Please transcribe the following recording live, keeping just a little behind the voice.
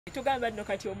Tugamba no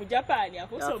kati omu Japan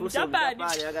afuso mu Japan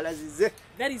yagalazize.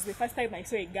 That is the first time I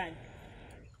saw a gun.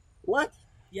 What?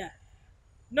 Yeah.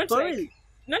 Not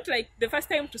like the first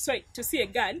time to see a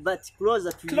gun, but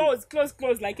closer to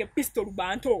close like a pistol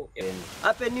banto.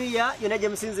 Happy New Year, yonaje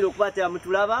musinzire okukwata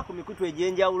mutulaba ku mikutu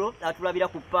egyenjawulo atulabira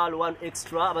ku Pal 1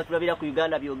 Extra abatulabira ku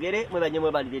Uganda byogere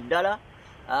mwebanyemwe balire ddala.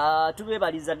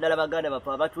 Tubebaliza ddala baganda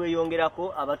bapa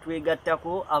abatweyongerako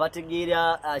abatwegattako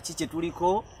abategeera kiki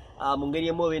tuliko mu ngeri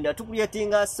emu wenda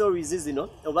tukuyetinga stories zino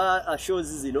oba shows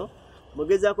zino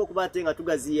mugezaako kubatenga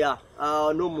tugaziya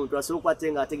n'omuntu asobola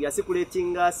okwatenga ategeera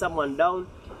sikuletinga someone down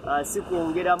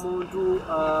sikuongera muntu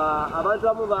abantu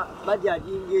abamu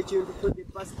bajajinga ekintu for the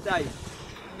first time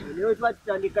naye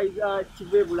twatandika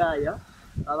kiva e Bulaaya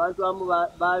abantu abamu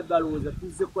balowooza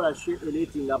tuzze kukola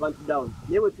rating abantu down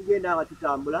naye bwe tugenda nga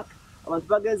tutambula abantu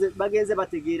bagenze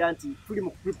bategeera nti tuli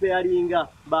mu kupreparinga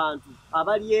bantu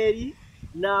abali eri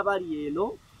n'abali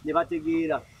eno ne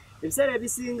bategeera ebiseera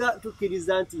ebisinga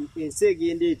tukkiriza nti ensi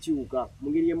egenda ekyuka mu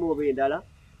ngeri emu oba endala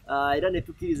era ne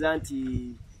tukkiriza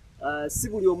nti si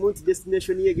buli omuntu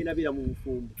destination ye egenda beera mu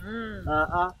bufumbo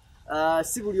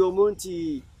si buli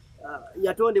omuntu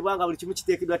yatondebwa nga buli kimu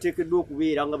kiteekeddwa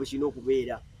okubeera nga bwe kirina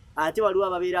okubeera ate waliwo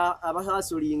ababeera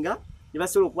abahasolinga ne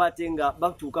basobola okwate nga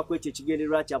batuuka ku ekyo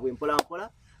ekigendererwa kyabwe mpolampola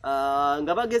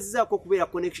nga bagezezaako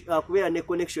kubeera ne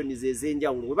connections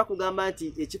ez'enjawulo bwe bakugamba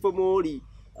nti ekifo mwoli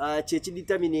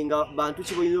kyekiditamininga bantu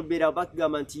kiboyinza okubeera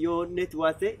bakugamba nti your net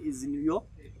worth is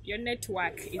your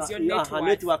network is your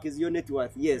network is your net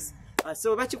worth, yes.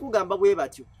 So bakikugamba bwe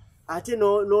batyo ate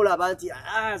n'olaba nti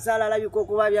Saala alabika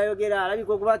okuba byayogera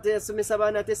alabika okuba tesomesa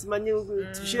baana tesimanyi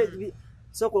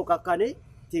sooka okakkane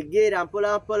tegeera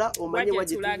mpolampola omanye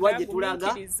wajje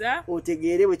tulaga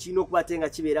otegeere bwe kirina okuba ate nga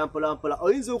kibeera mpolampola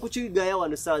oyinza okukigaya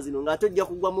wano saa zino ng'ate ojja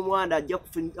kugwa mu mwanda ajja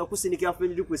okusindikira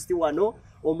friend request wano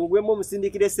omugwemu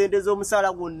omusindikira essente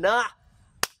z'omusaala gwonna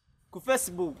ku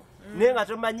Facebook naye nga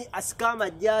tomanyi asikama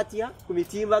ajja atya ku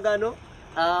mitimbagano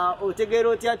otegeera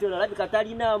otya nti olabika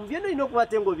talinaamu byonna olina okuba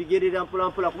ate ng'obigerera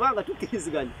mpolampola kubanga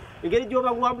tukkiriziganya engeri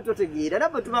gy'obagwamu totegeera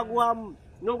nabwe tubagwamu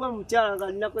n'ogwa mu mukyala nga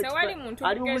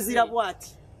ali mumuzira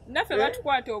bw'ati naffe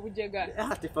batukwata obujega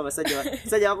tefe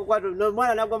abasajja bakukwata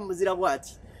omwana nagwa mu muzira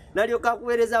bw'ati nalyoka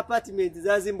akuweereza apartment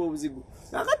zazimba obuzigu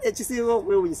akati ekisinga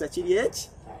okwewunyisa kiri eki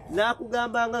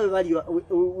n'akugamba nga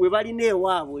we balina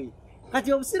ewaabwe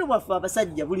kati obusiru bwaffe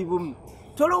abasajja buli bumu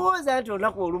tolowooza nti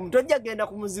olunaku olumu tojja genda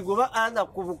ku muzigo oba anga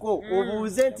ku buko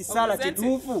obuuze nti Saala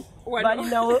kituufu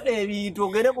balinawo ebintu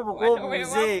ogende ku buko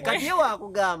obuuze kati ye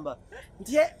wakugamba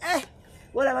nti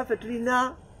wala baffe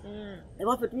tulina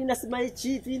ebaffe tulina simanyi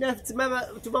ki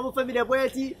tuba mu famire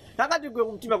bweti kakati gwe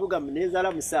kumutima kugamba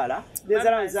nenzaala mu Saala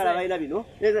balina bino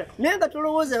naye nga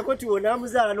tolowoozaako ti wona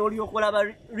muzaala n'olyoka olaba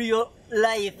real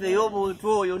life ey'omuntu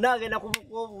oyo naagenda ku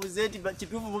buko obuuze nti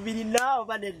kituufu bubirina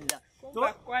oba nedda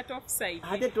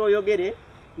ate toyogere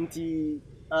nti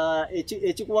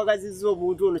ekikuwagazizza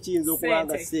omuntu ono kiyinza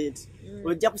okubanga ssente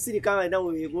ojja kusirika nga nawe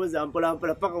weegooza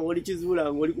mpolampola paka oli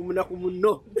kizuula ng'oli ku munaku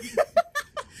munno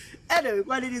anyway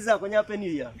kwanirizaako Happy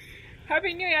New Year.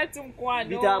 Happy New Year tumkwano.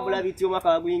 Bitambula bityo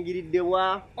omwaka guyingiridde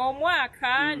wa?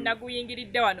 Omwaka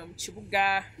naguyingiridde wano mu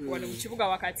kibuga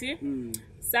wakati.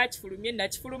 Saakifulumye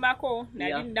nakifulumako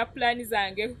nali nina pulaani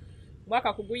zange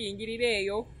mwaka kuguyingirira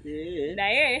eyo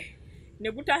naye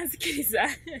ne gutanzikiriza.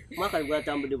 Mwaka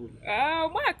gwatambudde bubi?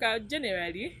 Mwaka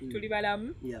generally tuli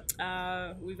balamu.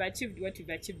 We've achieved what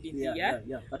we've achieved in the year.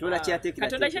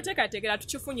 Katonda kyateekateekera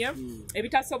tukifunye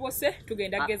ebitasobose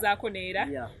tugenda kugezaako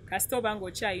neera kasita oba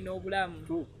ng'okyalina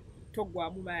obulamu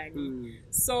toggwamu maanyi.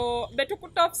 So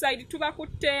betukutte offside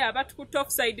tubakutte abatukutte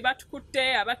offside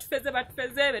batukutte abatufeze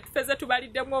betufeze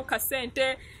tubaliddemu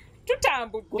okasente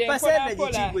tutambudde kupasente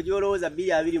gikigwe gyolowooza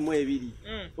 222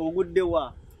 ogudde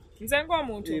wa nze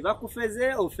ng'omuntu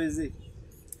bakufeze ofeze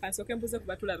ansooke mbuze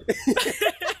kuba tulaba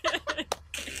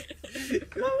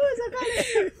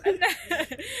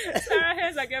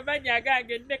HENZA gemanya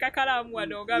gange ne kakalamu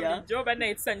wano nga bijjo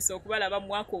bannaye tusanyusa okubalaba mu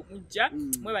mwaka omujja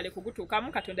mwebale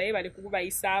kugutuukamu Katonda yebale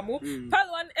kugubayisaamu Pal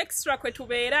 1 Extra kwe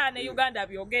tubeera ne Uganda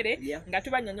byogere nga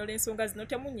tubanyonyola ensonga zino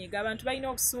temunyiiga abantu balina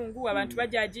obusungu abantu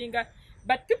bajajinga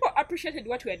but people appreciated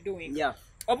what we are doing.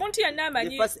 Omuntu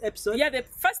yannamanyi the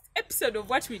first episode of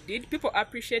what we did people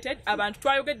appreciated abantu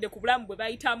twayogedde ku bulamu bwe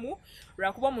bayitamu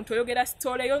lwakuba omuntu oyogera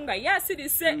story yo nga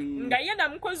yasirise nga ye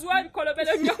namukozi wa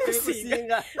bikolobero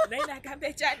by'okusinga naye nagamba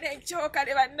ekyana ekyoka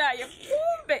ne bannaye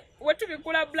kumbe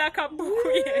wetubikula black book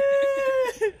ye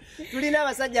tulina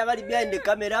abasajja abali behind the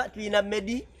camera tulina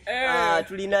Medi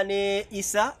tulina ne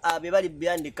Isa be bali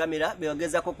behind the camera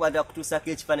beogezako kwanda kutuusako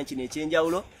ekifaananyi kino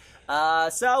ekyenjawulo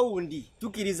Sound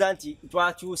tukiriza nti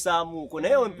twakyusaamuuko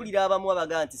naye mpulira abamu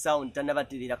abaga nti sound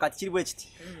tannabaterera kati kiri bwe kiti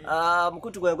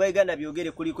mukutu gwe gweganda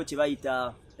byogere kuliko kye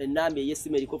bayita ennamba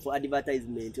ey'essimu eriko for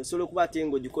advertisement osobola okuba ate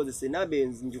ng'ogikozesa ennamba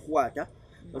njikukwata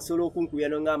osobola okunkubya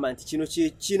n'ongamba nti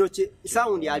kino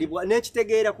sound alibwa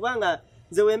n'ekitegeera kubanga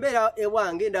nze wembeera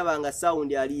ewange ndaba nga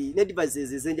sound ali ne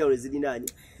devices ez'enjawulo ezirinaanye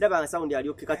ndaba nga sound ali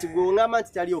okay kati gwe ongamba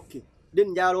nti tali okay then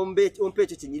njalo ompe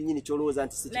ekyo kinyinyi kyolowooza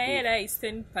nti na era is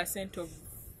 10% of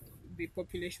the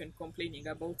population complaining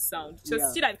about sound so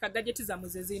kirabika gadgeti zammwe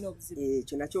ze zirina obuzibu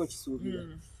ekyo nakyo nkisuubira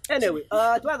anyway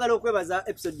twagala okwebaza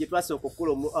episode gye twasooka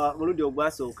okukola mulundi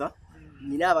ogwasooka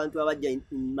nina abantu abajja in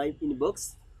my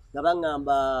inbox nga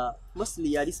baŋŋamba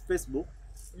mostly yali Facebook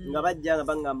nga bajja nga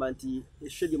baŋŋamba nti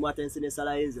esho gye mwatanise ne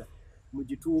Salayenza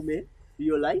mugituume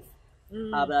real life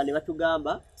abalala ne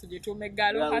batugamba tugituume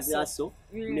galo haso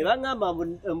ne baŋŋamba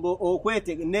mbu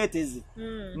okwetega netezi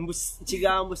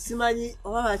kigambo simanyi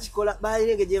oba bakikola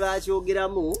balirenge gye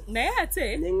bakyogeramu naye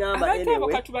ate abantu abo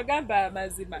katubagamba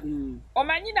amazima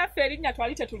omanyi naffe erinnya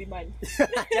twali tetulimanyi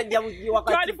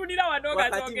twalifunira wano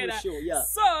nga twogera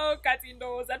so kati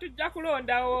ndowooza tujja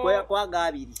kulondawo kwaga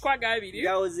abiri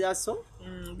gawozaso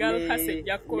galo haso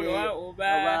ejja kukolwa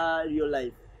oba real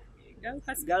life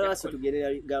Galawaso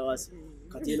tugendera Galawaso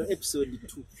kati eno episode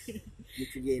 2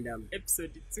 nitugendamu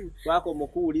episode 2 twako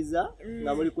mukuuliza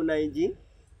nga muli ku 9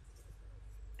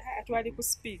 twali ku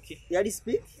speak yali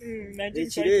speak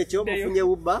ekiro ekyo mufunye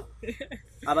uba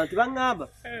abantu baŋŋamba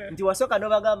nti wasooka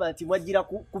n'obagamba nti mwajjira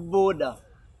ku boda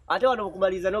ate wano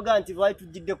mukumaliza noga nti twali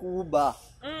tujjidde ku uba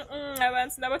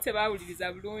abantu nabo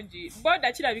tebawuliriza bulungi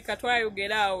boda kirabika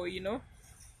twayogeraawo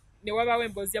ne wabawo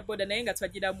emboozi ya boda naye nga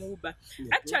twagira mu Uber.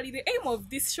 Actually, the aim of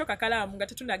this show Kakalamu nga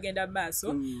tetunagenda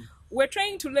maaso, we're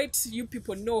trying to let you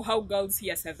people know how girls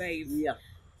here survive. Yeah.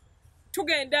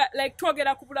 Tugenda like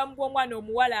twogera ku bulamu bw'omwana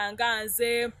omuwala nga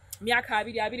nze myaka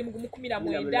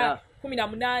 2019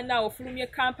 18 ofulumye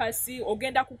campus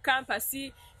ogenda ku campus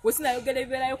wesinayogera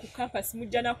ebibeerayo ku campus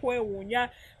mujja na kwewuunya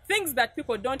things that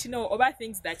people don't know oba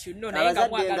things that you know naye nga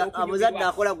mwagala okunyumirwa amuzadde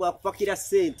akola gwa kupakira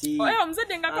sente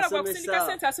omuzadde nga akola gwa kusindika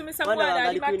sente asomesa mwana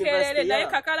ali Makerere naye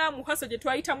Kakalamu haso gye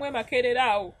twayitamu Makerere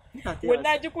awo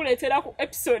wenagikuleetera ku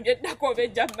episode eddako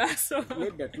obejja maaso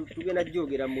nedda tugenda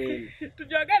gyogera mwenu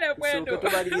tujogere mwenu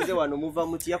tubalirize wano muva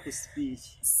mutya ku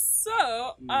speech so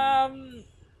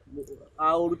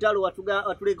olutalo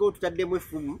watuleka otutaddemu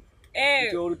effumu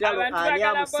olutalo ani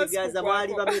amusigaza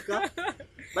baali bameka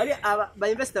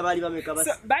ba-investor baali bameka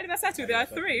baali basatu there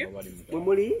are 3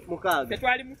 muli mukaaga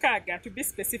tetwali mukaaga to be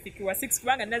specific wa 6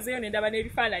 kubanga nazeyo nendaba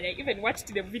n'ebifaananyi even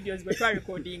watched the videos bwe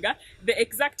twarecordinga the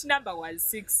exact number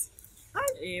was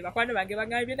 6 bakwano bange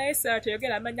bagambye naye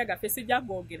teyogera amanya gaffe sijja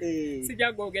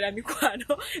googera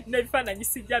mikwano n'ebifaananyi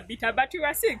sijja bita but we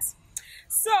were 6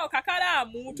 so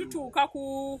Kakalamu tutuuka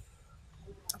ku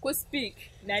speak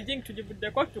nanjing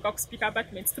tujibuddeko tutuuka ku speak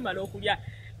apartments tumala okulya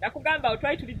nakugamba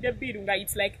twali tulidde biru nga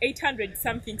it's like 800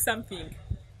 something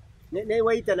ne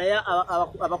waita naye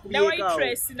abakubyeko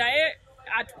waitress naye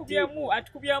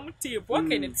atukubyemu tip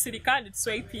okay ne tusirika ne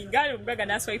tuswipinga omugaga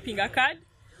naswipinga card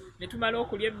ne tumala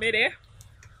okulya emmere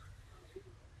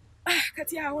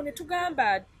kati awo ne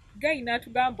tugamba guy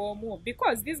natugamba omu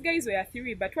because these guys were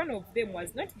 3 but one of them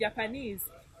was not Japanese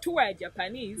 2 were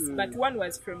Japanese but one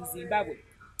was from Zimbabwe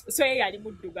so yali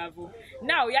muddugavu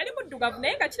now yali muddugavu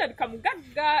naye nga kirabika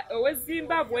mugagga owe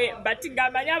Zimbabwe but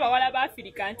ng'amanya abawala ba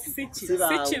Afrika nti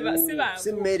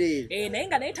simmere naye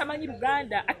nga naye tamanyi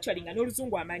Luganda actually nga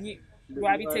n'oluzungu amanyi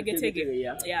lwabitegetege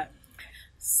yeah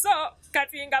so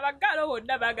kati nga baggalo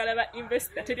bonna baagala ba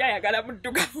investor teri ayagala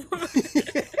muddugavu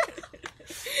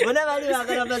bona bali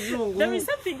baagala bazungu there is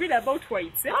something good about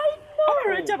whites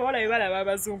olwekyo abawala bwe balaba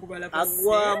abazungu balaba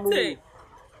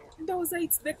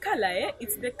it's the color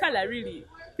it's the color really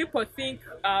people think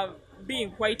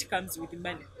being white comes with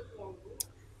money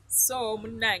so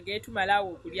munnange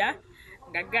tumalawo okulya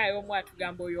nga gayo omu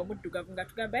atugamba oyo omuddugavu nga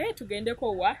tugamba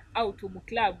tugendeko wa out mu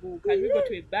club can we go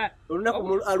to a bar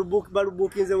olunaku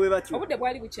balubukinze we batyo obudde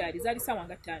bwali bukyali zali sawa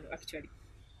nga 5 actually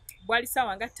bwali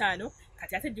sawa nga 5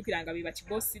 kati ate jjukiranga be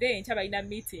bakibosire enkya balina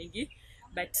meeting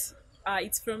but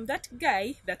it's from that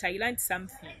guy that I learned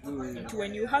something.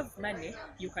 When you have money,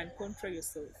 you can control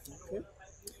yourself.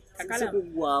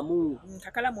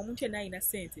 Kakalamu omuntu yenna alina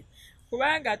sente.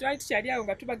 Kubanga twali tukyali awo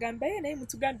nga tubagamba naye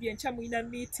mutugambye enkya mulina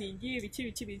meeting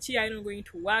biki I don't going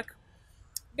to work.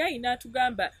 Guy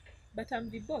n'atugamba but I'm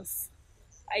the boss.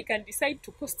 I can decide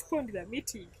to postpone the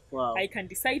meeting. Wow. I can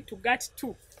decide to get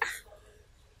 2.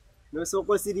 No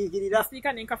soko sirikirira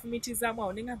sika nenkafumitizamu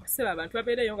awo nengamba seba abantu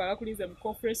babeereyo nga bakulinze mu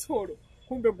conference hall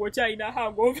kumbe gochaina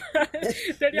hangover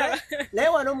naye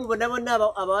wano mubona bonna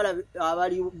abawala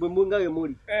abali bwe munga we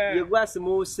muli ye gwasi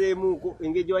museemuko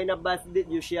engeri walina birthday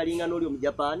gyosharinga n'oli mu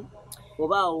Japan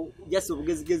obaawo jasi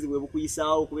obugezigezi bwe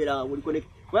bukuyisaawo okubeera buli connect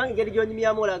kubanga engeri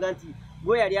gyonyumyamu olaga nti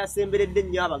gwe yali asemberedde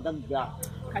ennyo abagagga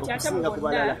kati ate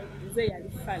mubonna nze yali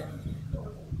fala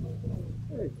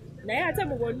naye ate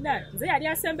mubonna nze yali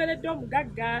asemberedde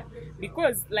omugagga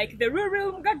because like the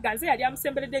real mugagga nze yali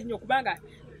amusemberedde nnyo kubanga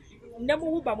ne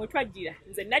mu Uber mwe twajjira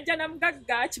nze najja na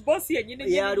mugagga kibosi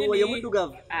yennyini yaliwo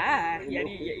muddugavu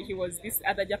he was this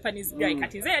other Japanese guy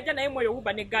kati nze yajja naye mwoyo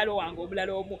Uber ne gaalo wange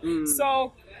omulala omu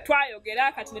so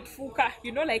twayogera kati ne tufuuka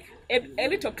you know like a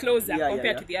little closer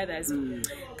compared to the others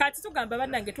kati tugamba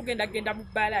bannange tugenda mu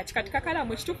bbaala kati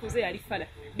kakalamu ekituufu nze yali fala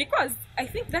because I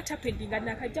think that happened nga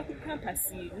nakajja ku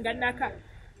campus nga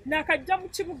nakajja mu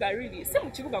kibuga really si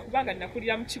mu kibuga kubanga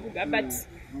nakulira mu kibuga but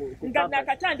nga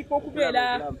nakatandika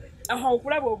okubeera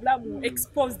okulaba obulamu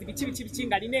exposed biki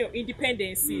nga lineyo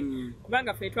independence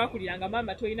kubanga ffe twakuliranga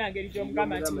mama toyina ngeri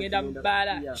gy'omugamba nti ngenda mu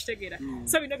bbaala kitegeera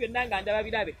so bino byonna nga ndaba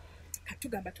birabe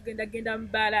katugamba tugenda mu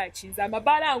bbaala kinza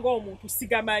amabaala ng'omuntu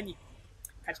sigamanyi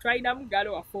kati twalinamu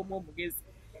gaalo waffe omu omugezi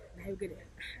nayogera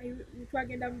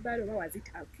twagenda mu bbaala oba was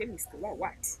it alchemist oba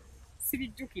what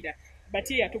sibijjukira but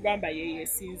ye yatugamba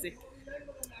yeyesinze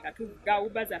katuga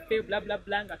Uber zaffe bla bla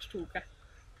bla nga tutuuka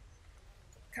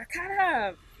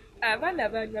kakala abaana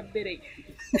banywa bbere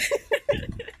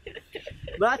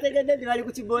bategedde nti bali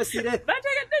ku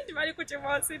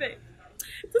kiboosire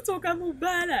tutuuka mu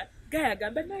bbaala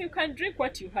gayagamba no you can drink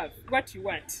what you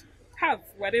want have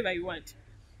whatever you want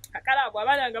kakala abo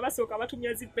abaana nga basooka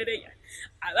batumya zibbereya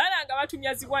abaana nga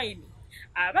batumya ziwayini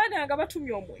abaana nga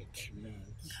batumya omwenge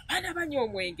abaana banywa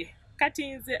omwenge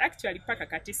kati nze actually paka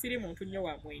kati siri muntu nnyo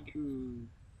wa mwenge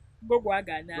gwo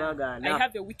gwagaana I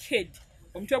have a wicked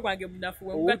omutwe gwange munafu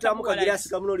we utamu kagirasi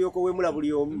kamuno lyoko wemula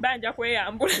buli omu mbanja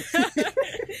kweyambula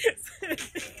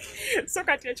so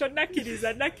kati ekyo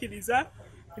nakkiriza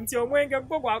nti omwenge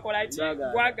gwo gwakola ki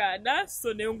gwagaana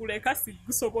so nenguleka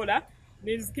sigusobola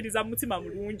nenzikiriza mutima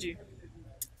mulungi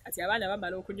kati abaana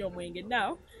bamala okunywa omwenge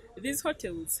now these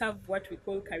hotels have what we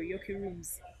call karaoke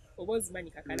rooms oba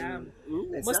ozimanyi kakalamu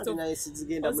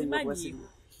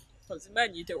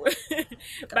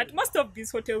but most of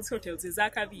these hotels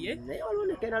ezakabiye naye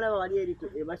olwonekenalaba wali eriko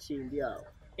ebakindi awo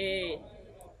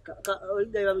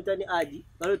oligaiba mitani aji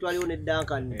nalo twaliwo ne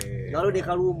Duncan nalo ne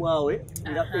kaluumu awe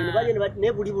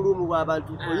ne buli buluumu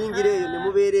bw'abantu oyingira eyo ne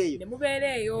mubeera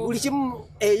eyo buli kimu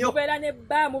eyo mubeera ne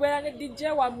bba mubeera ne DJ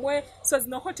wammwe so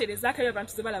zino hoteli ezakabiye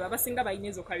abantu ze balaba basinga balina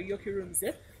ezo karaoke rooms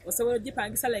osobola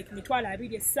ogipangisa like mitwalo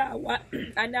 2 essaawa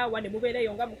anaawa ne mubeera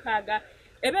eyo nga 6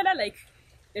 ebeera like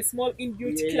a small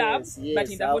inbuilt club but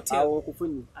in the hotel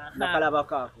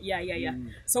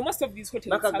so most of these hotels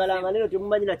bakagalanga lero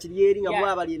temumanyira kiri eri nga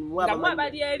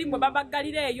mwabali eri mwe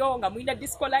babagalira eyo nga mulina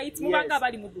disco lights mubanga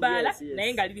bali mu bbaala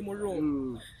naye nga liri mu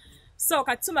room so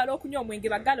kati tumala okunywa omwenge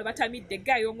bagalo batamidde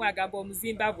gayo omu agamba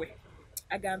omuzimbabwe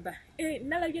agamba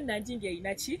nalabye nanjingi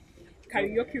erina ki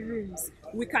karaoke rooms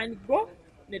we can go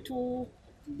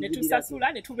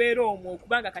netusasula netubeera omwo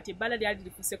kubanga kati ebbala lyali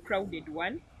lifuse crowded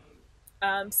one.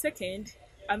 Second,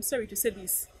 I'm sorry to say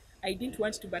this, I didn't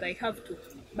want to, but I have to.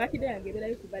 Back then, I gave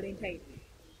it to Valentine.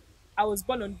 I was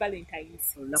born on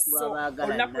Valentine's.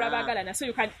 So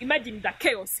you can imagine the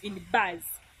chaos in bars.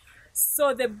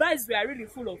 So the bars were really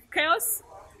full of chaos.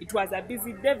 It was a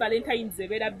busy day. Valentine's a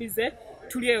very busy.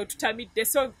 Tulio tutamide.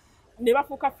 So never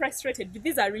fuka frustrated.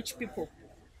 These are rich people.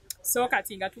 So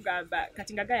katinga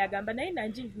gaya gamba na ina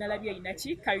njingi nalabia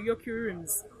inachi karaoke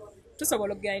rooms.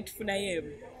 Tusobola okugenda ntufuna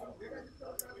yemu.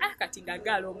 Kati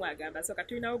ngagalo omu agamba so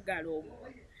katulinawo galo omu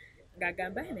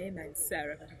ngagamba naye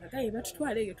Sarah kati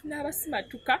batutwala eyo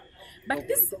tunabasimatuka but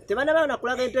this tebanaba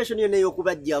nakulaga intention yo neyo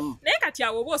okubajjamu naye kati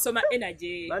awo oba osoma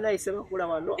energy banayise bakula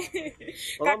wano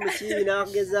oba mukibi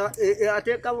nageza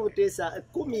ateekamu buteesa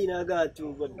 10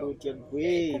 nagatu godotya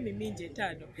gwe 10 minje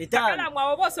 5 kakalamu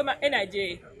awo oba osoma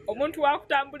energy omuntu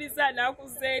wakutambuliza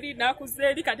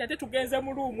nakuzeeri kati ate tugenze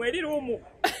mu luumu eri luumu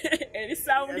eri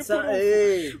sound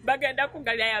kulu bagenda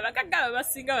kugalya abagagga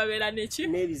basinga babeera neki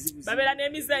babeera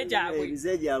n'emize gyabwe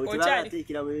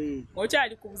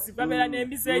okyali ku buzibu babeera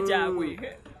n'emize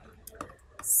gyabwe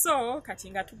so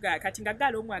kati nga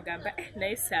gala omu agamba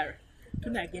naye Sarah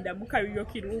tunagenda mu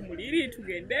karaoke room liri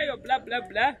tugendeeyo bla bla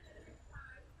bla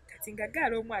kati nga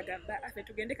gala omu agamba afe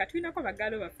tugende katuyinako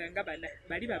bagalo baffe nga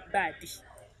bali babadi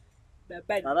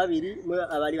ababiri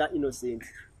abali ba innocent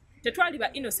tetwali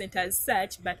ba innocent as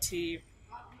such but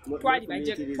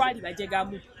twali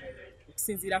bajegamu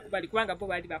okusinziira ku bali kubanga bo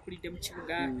bali bakulidde mu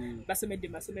kibuga basomedde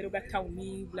masomero ga town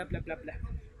bla bla bla bla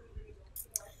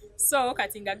So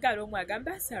kati nga ggala omu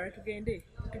agamba Sarah tugende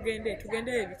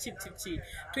biki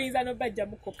tuyinza n'obajja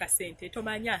muko kasente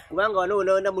tomanya kubanga wano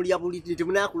wona mulya buliti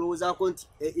temunakulowoozaako nti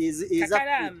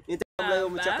entambula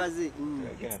y'omukyakazi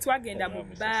twagenda mu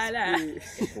bbaala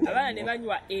abaana ne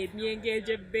banywa emyenge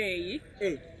egy'ebbeeyi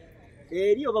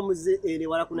eri oba muze ene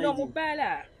wala no mu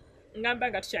bbaala ngamba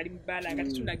nga tukyali mu bbaala nga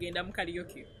tetunagenda mu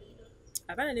karaoke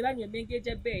abaana ne banywa emyenge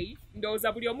egy'ebbeeyi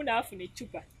ndowooza buli omu n'afuna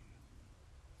eccupa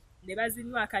ne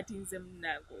bazinywa kati nze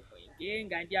munnange omwenge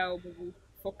nga ndi awo mu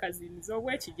bufokaziniza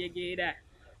obwekijegeera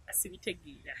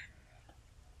asibitegeera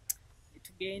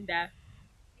netugenda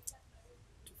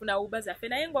tufuna uba zaffe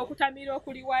naye ng'okutamira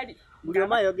okuli wali buli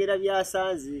omu ayogera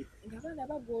byasanze ng'abaana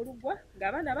bagwa olugwa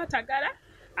ng'abaana batagala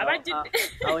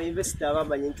awo investor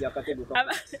abamanye nti akatego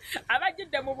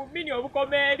abajjidde mu bumini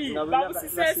obukomeeri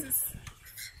babusisesisi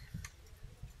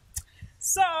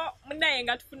so munnaye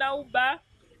nga tufuna uba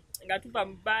nga tuva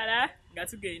mu bbaala nga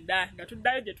tugenda nga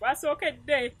tuddayo gye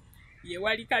twasookedde ye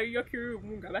wali karaoke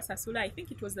room nga basasula I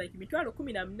think it was like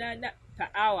 $18 per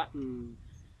hour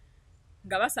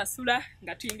nga basasula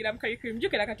nga tuyingira mu karaoke room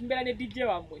jukira kati mbeera ne DJ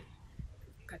wamwe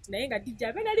kati naye nga DJ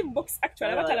abeera ali mu box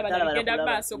actually abatalaba nabigenda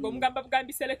maaso ng'omugamba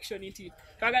bugambi selection nti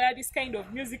twagala this kind of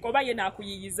music oba ye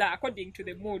naakuyiyiza according to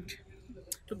the mood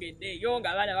tugende eyo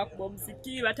ng'abaana bakuba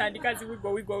omuziki batandika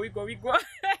ziwigo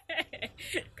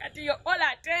kati yo all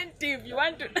attentive you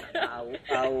want to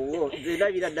awo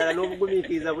zirabira ddala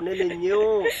n'obugumiikiriza bunene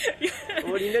nnyo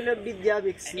olina ne DJ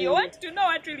mix you want to know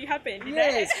what really happened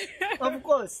yes of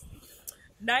course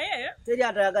naye teri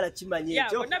atayagala kimanye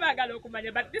ekyo bonna baagala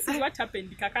okumanya but this is what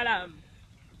happened Kakalamu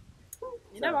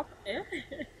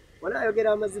wala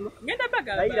ayogera amazima ngenda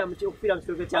bagala ayira okupira mu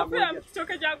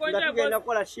kitoke kyagonja tugenda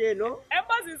kukola sheno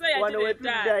embozi zo wano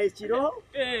wetudda ekiro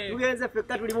tugenze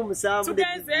fekka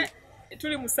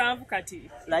tuli musanvu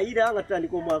kati layira nga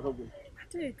tutandika omwaka guno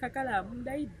ate Kakalamu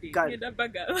ndayidde ngenda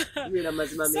bagala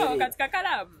so kati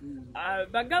Kakalamu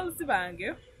bagals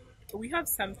bange we have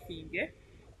something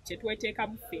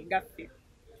kyetweteekamu ffe ngaffe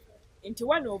nti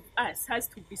one of us has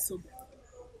to be sober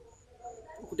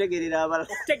okutegerera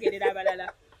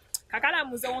abalala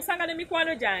Kakalamu nze onsanga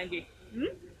n'emikwano gyange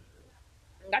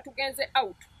nga tugenze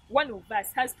out one of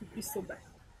us has to be sober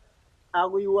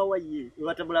aguyiwa waye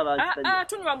webatamulaba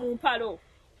tunywa mu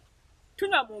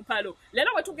mpalo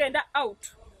leero bwe tugenda out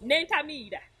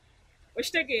n'entamiira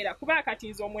okitegeera kuba kati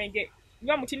nze omwenge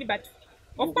nywa mutini but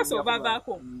of course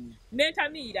ovaavaako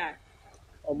n'entamiira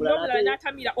omulala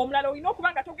n'atamira omulala olina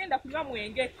okuba nga togenda kunywa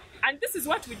mwenge and this is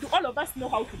what we do all of us know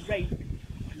how to drive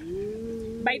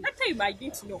by that time I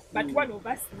didn't know but one of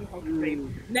us knew how to drive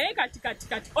naye kati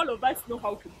all of us know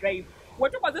how to drive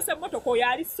wetukozesa emmotoka oyo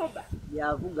ali soba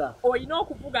yavuga olina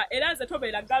okuvuga era nze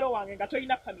tobeera ggalo wange nga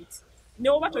tolina permit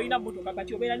neoba tolina mmotoka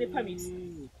kati obeera ne permit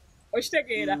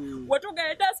okitegeera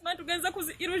wetugenda simanyi tugenze ku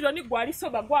illusion gwali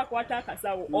soba gwakwata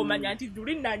akasawo omanya nti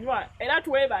luli nanywa era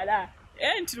twebala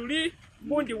nti luli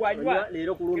bundi wanywa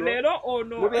leero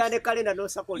ono mubeera ne kalenda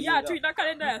n'osakolinga ya tulina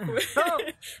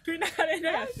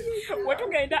kalenda yaffe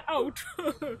wetugenda out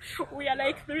we are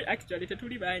like three actually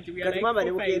tetuli bangi we are like mama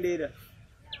ne mukendeera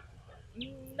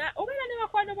obeera ne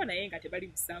bakwano bo naye nga tebali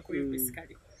musaako yo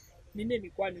basically nina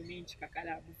emikwano mingi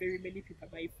Kakalamu very many people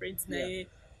my friends naye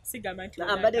sigamba nti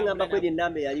ambadde ngamba kweri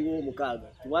ennamba eyaliwo omukaaga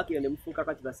tuwaakira ne mufuuka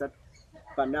kati basatu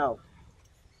panaawo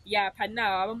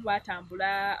panaawo abamu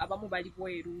batambula abamu bali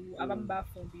bweru abamu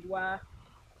bafumbirwa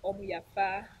omu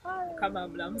yafa kama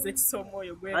mulamuze ekisomo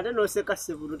oyo gwe ate n'oseka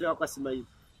sevulu tewakwasimayo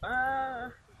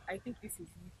I think this is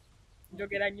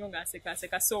njogera nnyo nga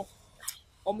nseka so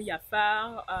omu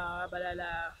yafa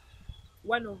abalala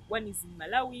one is in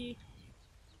Malawi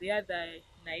the other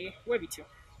naye webityo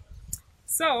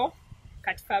so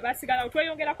kati fe abasigalawo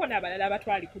tweyongerako n'abalala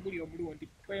abatwali ku buli omulundi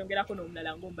tweyongerako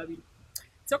n'omulala ng'omubabiri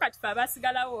so kati fe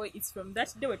abasigalawo it's from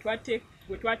that day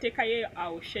we twateekayo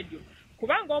awo schedule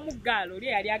kubanga omuggaalo oli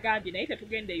yali agambye naye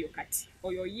tetugenda eyo kati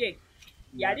oyo ye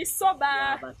yali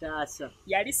soba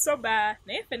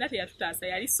naye ffenna teyatutaasa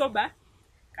yali soba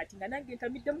kati nga nange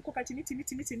ntamiddemuko kati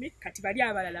nitini kati bali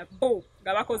abalala bo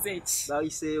nga bakoze eki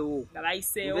bayiseewo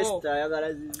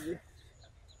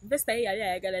investor ye yali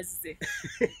ayagala zize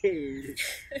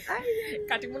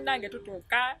kati munnange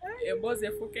tutuuka emboozi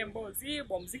efuuka emboozi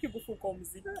omuziki gufuuka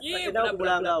omuziki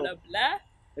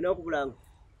enokubulanga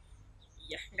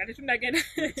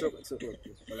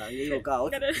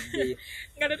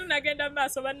nga tetunagenda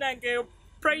maaso bannange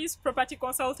Price Property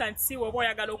Consultancy woba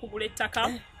oyagala okugula ettaka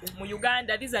mu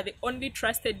Uganda these are the only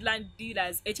trusted land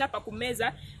dealers ekyapa ku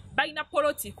mmeeza balina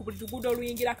poloti ku buli luguudo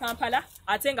oluyingira Kampala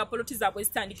ate nga poloti zaabwe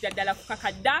zitandikira ddala ku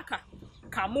kakaddaaka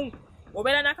kamu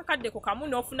obeera n'akakadde ko kamu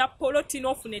n'ofuna poloti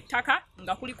n'ofuna ettaka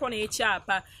nga kuliko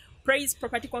n'ekyapa. Praise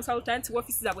Property Consultants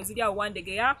w'ofiisi zaabwe ziri awo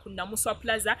Wandegeya ku Namuswa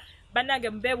Plaza. Bannange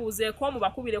mubeebuuzeeko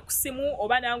mubakubire ku ssimu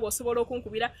oba nange osobola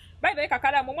okunkubira. By the way,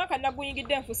 Kakalamu omwaka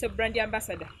naguyingidde nfuuse brand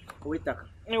ambassador.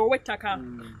 Ow'ettaka.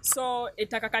 So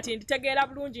ettaka kati nditegeera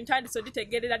bulungi ntandise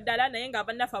oditegeerera ddala naye nga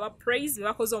bannaffe aba Praise be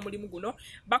bakoze omulimu guno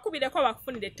bakubireko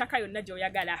bakufunira ettaka yonna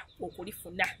gy'oyagala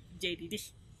okulifuna gye liri.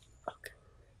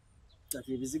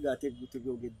 Kati ebizigo ate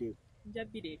tebyogeddeeko.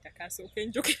 Njabireeta kasooka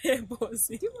enjogera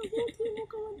emboozi.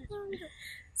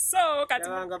 So kati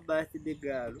birthday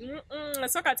girl.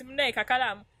 So kati munaye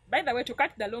Kakalamu. By the way, to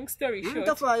cut the long story short.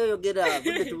 Tafaayo yogera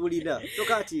budde tubulira.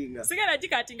 Tokatinga. Sigala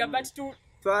gikatinga but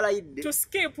to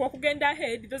skip okugenda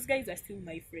ahead, those guys are still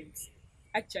my friends.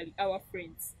 Actually, our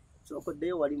friends. So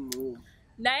koddeyo wali mu room.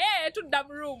 Naye tudda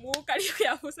mu room kaliyo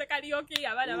yafuuse kaliyoki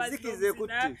abana bazikize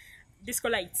kuti. Disco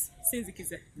lights.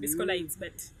 Sinzikize. Disco lights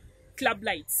but club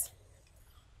lights.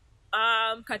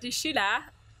 Kati Sheila,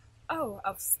 oh,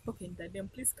 I've spoken that name.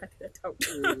 Please cut that out.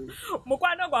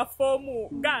 Mukwano gwa fomu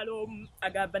galo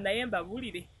agamba naye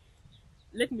mbabulire.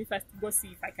 Let me first go see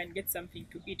if I can get something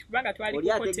to eat. Kubanga twali ku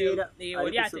hotel.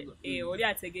 Oli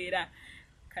ategeera.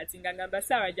 Kati ngamba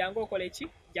sawa jangu okoleki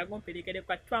jangu mpelekere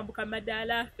kwa twambuka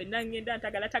madala fenna ngenda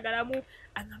ntagala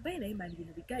angamba naye mali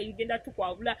bino bigayi genda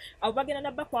tukwabula abo bagenda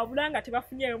nabba kwabula nga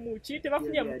tebafunye mu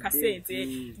kasente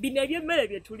bino ebyemmere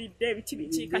bye tulidde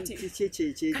biki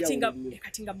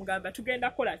kati nga mugamba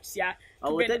tugenda kola kya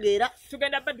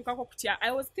tugenda baddukako kutya.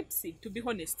 I was tipsy to be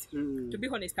honest. To be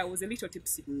honest, I was a little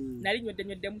tipsy. Nali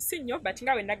nywedde musinyo but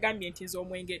nga we nagambye nti nze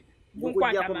omwenge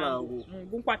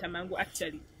gunkwata mangu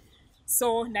actually.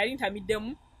 So nali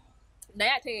ntamiddemu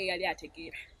naye ate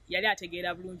yali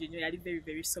ategeera bulungi nnyo, yali very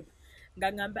very sober.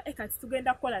 Nga ngamba kati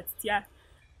tugenda kukola tutya?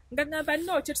 Nga ngamba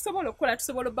no kye tusobola okukola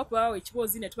tusobola okubakubawo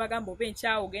ekiboozi ne tubagamba oba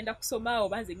enkyawo ogenda kusoma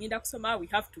oba nze ngenda kusoma, we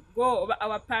have to go oba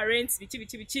our parents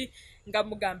biki nga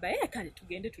mugamba kale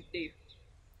tugende tuddeyo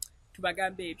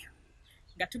tubagamba ebyo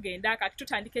nga tugenda kati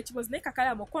tutandika ekiboozi naye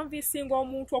Kakalamu convincing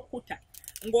omuntu okkuta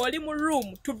ng'oli mu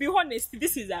room. To be honest,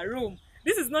 this is a room.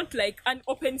 This is not like an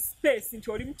open space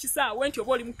nti oli mu kisaawe nti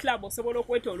oba oli mu club osobola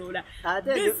okwetoloola.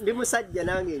 Ndi musajja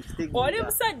nange nkitegeera. Oli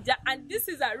musajja and this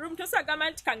is a room. Tosagamba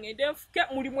nti kangende nfuke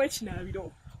mulimu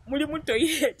ekinaabiro. Mulimu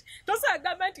toilet.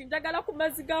 Tosagamba nti njagala ku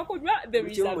mazzi gakunywa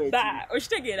there is a bar.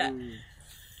 Okitegeera.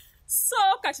 So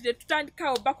kati de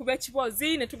tutandikawo bakuba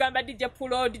ekiboozi ne tugamba DJ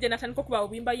Pulo, DJ natandika okuba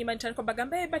obuyimba yimba natandika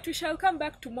bagamba but we shall come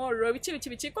back tomorrow.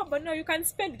 Bichi but no, you can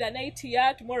spend the night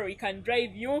here, tomorrow we can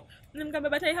drive you. Ngamba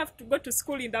but I have to go to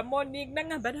school in the morning.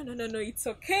 Ngamba no, it's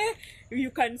okay. You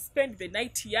can spend the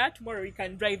night here, tomorrow we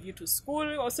can drive you to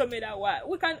school. Also made our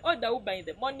we can order Uber in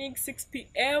the morning 6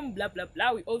 p.m. blah blah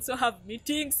blah. We also have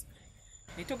meetings.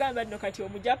 Nitugamba no kati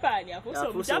omujapani afuso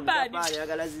omujapani.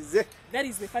 That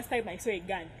is the first time I saw a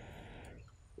gun.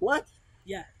 What?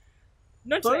 Yeah.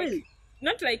 Not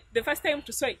like the first time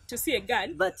to see a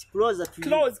gun. But closer to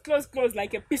close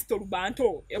like a pistol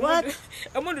bantu. What?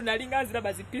 Emundu nalinga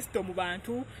ziraba zi pistol mu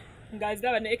bantu. Nga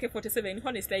ziraba na AK-47.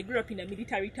 Honestly, I grew up in a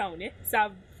military town.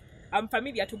 So I'm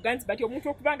familiar to guns, but omuntu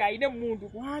okubanga ayine mundu.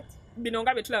 What? Bino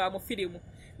nga betulaba mu filimu.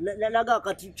 Laga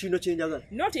kati kino kyenjagala.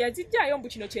 Not yazijjayo mbu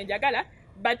kino kyenjagala,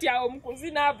 but ya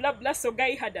omukuzina blah blah so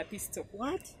guy had a pistol.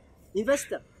 What?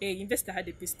 Investor? Investor had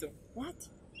a pistol. What?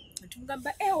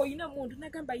 Tumugamba oyina mundu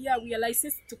nagamba yeah, we are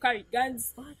licensed to carry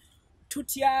guns. What?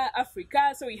 Tutya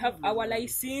Africa, so we have our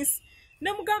license.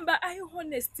 Namugamba are you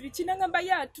honest? Chinangamba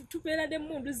yeah, tupera de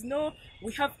mundu no,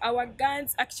 we have our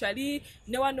guns actually.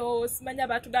 No one knows manya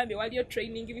batugambe waliyo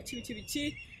training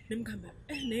bichi. Namugamba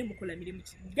naye mukola mirimu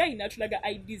ki? Guy natulaga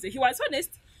IDs. He was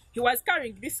honest. He was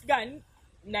carrying this gun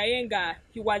nayenga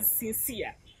he was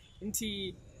sincere.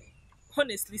 Nti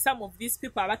honestly some of these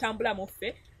people abatambula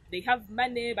mufe. They have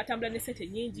money, batambula nesete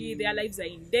nyingi, their lives are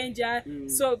in danger.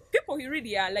 So people who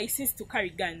really are licensed to carry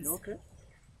guns. Okay.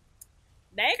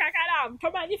 Naye Kakalamu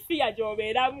tomanyi fiya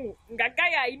gy'obeeramu nga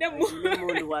gaya ayine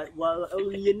mundu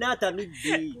yenna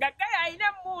atamidde. Nga gaya ayine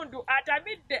mundu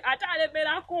atamidde ate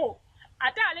alemerako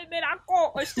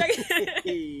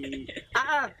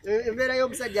embeera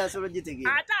y'omusajja asobola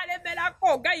gitegeera. Ate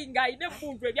alemerako gayi nga ayine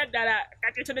mundu ebyaddala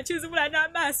kati ekyo ne kizibula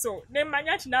n'amaaso ne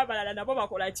mmanya nti n'abalala nabo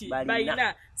bakola ki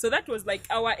balina. So that was like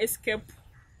our escape.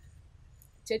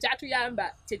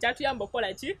 Kyekatuyamba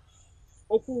okukola ki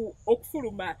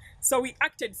okufuluma. So we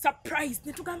acted surprised.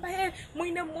 Ne tugamba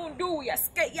mwine mundu, we are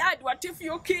scared, what if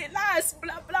you kill us,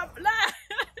 blah blah blah.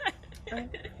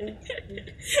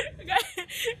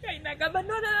 Nagamba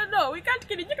no, we can't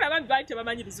kill you. Abantu baite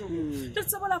bamanyi luzungu.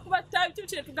 Tusobola kubatta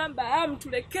bityo tugamba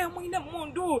mutuleke mwine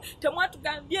mundu.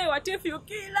 Temwatugambye what if you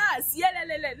kill us?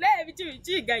 Yelelelele bityo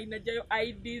bikiga inajayo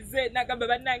IDZ nagamba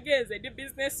banangeze ndi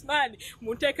businessman.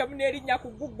 Munteke munerinya ku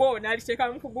Google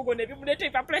naliteka ku Google ne bimulete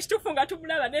ipapresh tufunga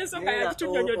tumulaba n'ensonga ya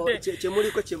tunyonyodde.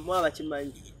 Kyemuliko kyemwaba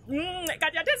kimanyi.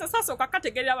 Kati ateesa sasa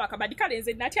okakategerera wakabadika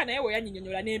lenze natya naye we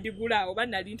yanyinyonyola n'embigula oba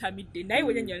nali ntamidde naye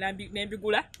we yanyinyonyola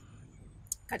n'embigula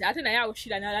kati ate naye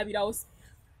awushira nalabirawo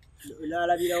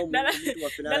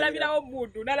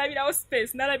mundu nalabirawo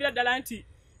space nalabira ddala nti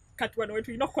kati wano we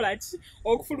tulina okukola ki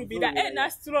okufulumira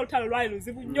nasitula olutalo lwali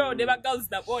luzibu nnyo ne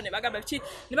bagirls nabo ne bagamba ki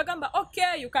ne bagamba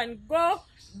okay you can go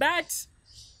but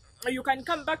you can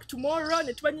come back tomorrow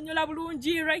ne tubanyonyola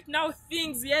bulungi right now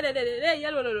things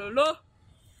yelolololo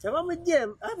Chaba mujje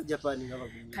Japan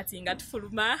ngabagunya. Kati nga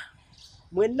tufuluma.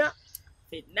 Mwenna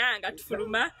Fenna nga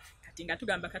tufuluma. Kati nga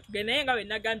tugamba katugene nga we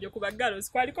nagambye kuba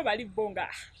girls kwaliko bali bonga.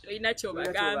 Toyina kyo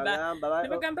bagamba. Ne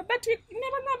bagamba but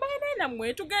ne bagamba ena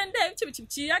mwe tugende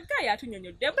ebichi yagaya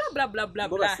tunyonyodde bla bla bla bla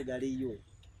bla. Basigaliyo.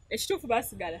 Ekitufu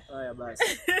basigala. Aya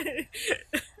basi.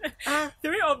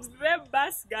 3 of them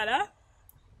basigala.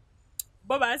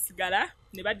 Bo basigala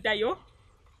ne baddayo.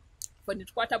 When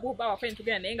tukwata buba wafene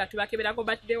tugenda naye nga tubakeberako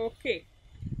but they okay.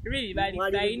 Really bali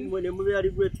fine. Mwene mubali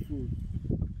grateful.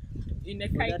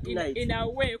 In a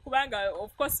way kubanga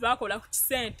of course bakola ku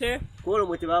kisente. Kolo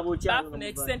mwete babocha. Bafuna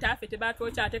ekisente afete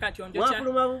batocha ate kati onjo cha.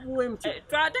 Wafuluma buwe mti.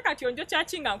 Twate kati onjo cha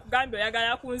chinga nkugambe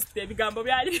oyagala kunzite ebigambo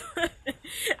byali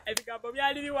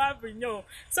biwavu nnyo.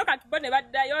 So kati bone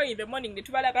baddayo in the morning ne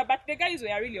tubalaba but the guys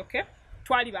were really okay.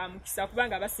 Twali bamukisa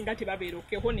kubanga abasinga tebabeera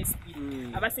okay honestly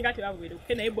abasinga tebabeera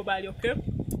okay naye bo bali okay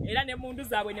era ne mundu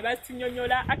zaabwe ne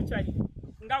basinyonyola actually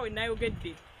ngawe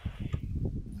nayogedde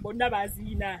bonna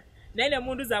baziina naye ne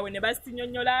mundu zaabwe ne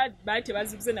basinyonyola baali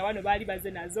tebazibuze na wano baali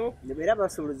baze nazo era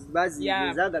basolozi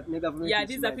bazizaga ne government yeah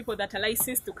these are people that are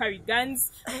licensed to carry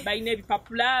guns bayina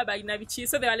ebipapula bayina bichi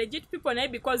so they are legit people naye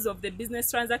because of the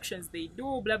business transactions they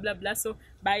do blah blah blah so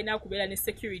bayina kubeera ne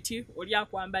security oli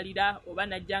akwambalira oba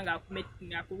najjanga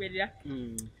akuberera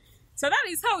so that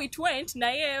is how it went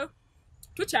naye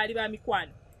tukyali ba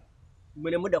mikwano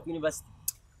mwene muda ku university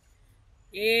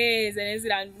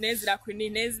nenzira ku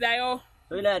nenzirayo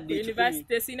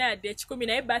university sina yadde 10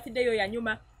 naye birthday yo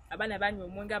yanyuma abana banywa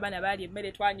omwenge abana bali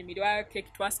emmere twanyumirwa cake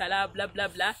twasala bla bla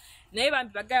bla naye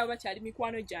bambi bagayo bakyali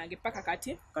mikwano gyange paka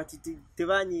kati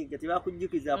tebanyiga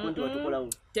tebakujjukiza apunti watukolawo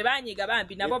tebanyiga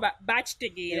bambi nabo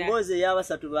bakitegeera emboze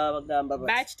y'abasatu babagamba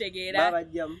bakitegeera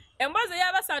babajjamu emboze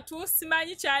y'abasatu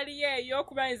simanyi kyali eyo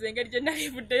kuba nze engeri gye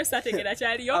nalivuddeyo sategeera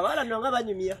kyaliyo abala nonga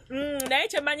banyumya naye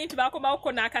kyemanyi nti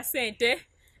bakomawoko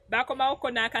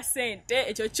n'akasente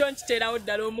ekyo kyo nkiteerawo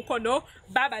ddala omukono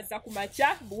babaza ku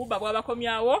makya bububa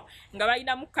bwabakomyawo nga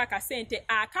balinamu akasente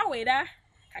akawera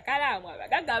kakalamu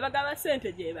abagagga abagaba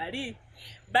sente gye bali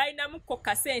balinamu ko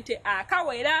kasente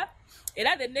akawera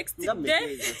era the next day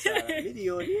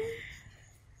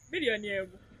miliyoni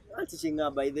ego anti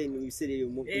chinga by then you said you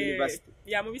university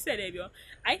yeah mu biseera ebyo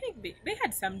I think they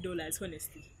had some dollars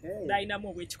honestly balinamu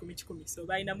obw'ekikumi so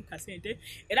balinamu kasente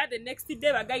era the next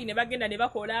day bagayi ne bagenda ne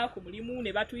bakola ku mulimu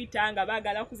ne batuyita nga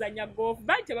baagala kuzanya golf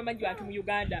bali tebamanyi bantu mu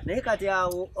Uganda naye kati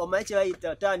awo omanyi kye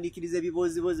bayita tandikiriza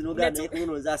ebibozibozi n'ogenda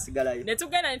kuno nzaasigalayo ne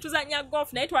tugenda ne tuzanya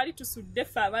golf naye twali tusudde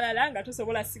ffe abalala nga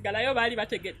tosobola sigalayo baali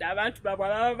bategedde abantu babwe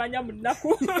ababamanya mu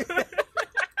nnaku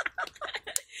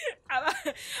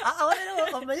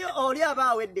oli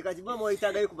abawedde kati mama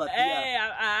oyitagayo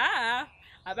kubakia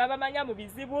ababamanya mu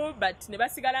bizibu but ne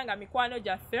basigala nga mikwano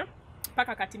gyaffe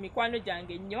paka kati mikwano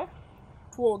gyange nnyo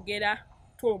twogera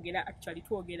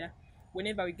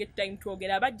whenever we get time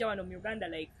twogera abajja wano mu Uganda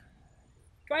like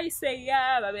twice a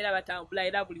year babeera batambula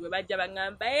era buli we bajja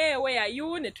baŋŋamba where are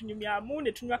you ne tunyumyamu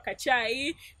ne tunywa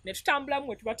kachayi ne tutambulamu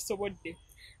we tuba tusobodde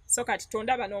so kati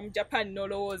tondaba n'omujapan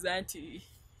n'olowooza nti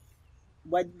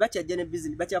bachajja ne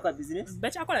business bachyakola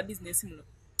business muno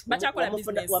bachyakola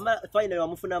business finally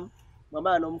wamufunamu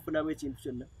mama n'omufunamu ekintu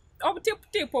kyonna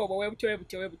obutipu obwo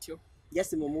webutyo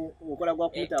yes mukola gwa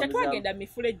kumutambuza tetwagenda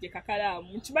mifulejje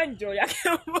kakalamu nkimanyi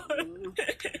gyoyakemo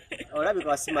olabika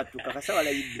wasimatuka kasawala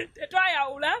yidde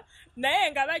tetwayawula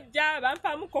naye nga bajja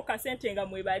bampamuko kasente nga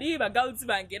mwebali bagirls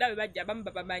bange era bebajja bamu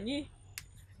babamanyi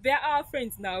they are our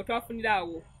friends now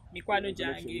twafunirawo mikwano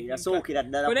gyange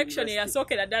connection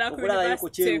yasookera ddala ku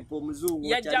university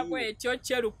yajja bwetyo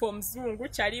kyerupo omuzungu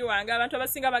kyali wange abantu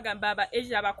abasinga bagamba aba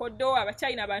Asia abakodo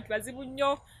abachina abantu bazibu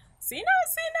nnyo sina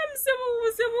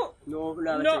buzibu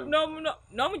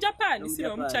no mu Japan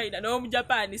sino mu China no mu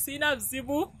Japan sina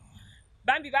buzibu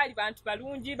bambi bali bantu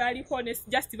balungi bali honest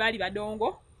just bali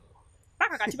badongo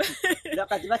paka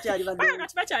kati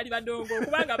bakyali badongo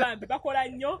kubanga bambi bakola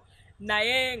nnyo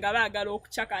naye nga baagala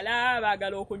okucakala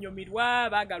baagala okunyumirwa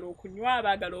baagala okunywa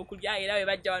baagala okulya era bwe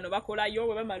bajja wano bakolayo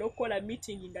bwe bamala okukola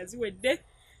meeting nga ziwedde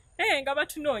nga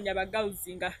batunoonya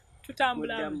bagawuzi nga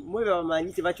tutambulamu mwe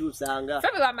bamanyi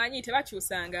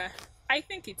tebakyusanga I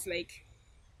think it's like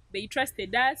they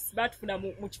trusted us batufuna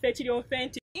mu kifo ekiri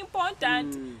authentic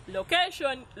important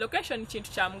location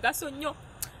kintu kya mugaso nnyo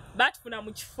batufuna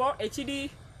mu kifo ekiri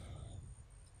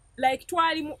like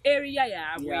twali mu area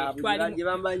yaabwe twali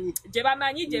gye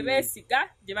bamanyi gye beesiga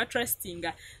gye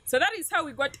batrustinga so that is how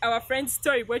we got our friend's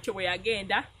story bwekyo bwe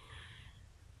yagenda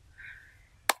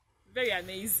very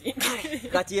amazing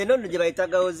kati eno nno gye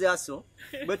bayitagawoze aso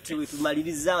bwe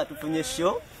tumaliriza nga tufunye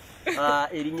show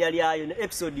erinnya lyayo ne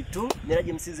episode 2 nera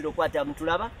gye musinzira okwata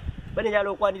mutulaba banenjala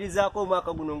okwanirizaako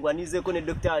omwaka guno ngwanizeeko ne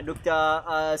Dr.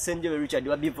 Senjobe Richard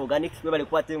wa Beef Organic we bali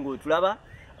kwate ngo tulaba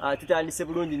tutandise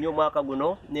bulungi nnyo omwaka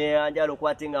guno ne njala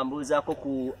okwate nga mbuuzaako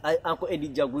ku Uncle Eddie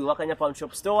Jagwe Wakanya Pound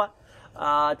Shop Store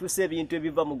tuse ebintu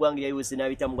ebiva mu ggwanga lya USA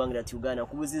n'abita mu ggwanga lya Uganda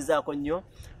kubuzizaako nnyo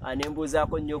ne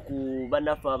mbuuzaako nnyo ku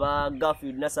bannaffe aba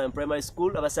Garfield Nassau Primary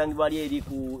School abasangibwa ali eri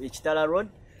ku Ekitala Road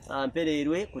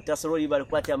mpererwe ku Tasoroli bali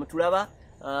kwate mutulaba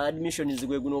admissions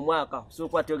gwe guno omwaka so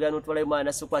kwate ogano otwala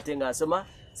mwana so kwate nga asoma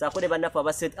sakole bannaffe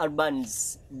aba St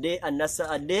Albans Day and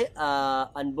Nasa Day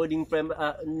and boarding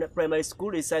primary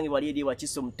school esangibwa ali eri wa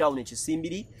Kisom Town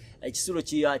ekisimbiri ekisulo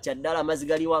kya ddala amazzi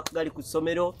gali ku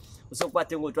ssomero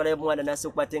osokwate ngo otwala mwana naso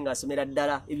kwate nga asomera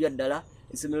ddala ebya ddala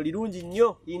isomero lirungi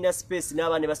nnyo lina space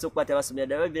n'abaana basokwate basomera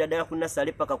ddala bibira ddala ku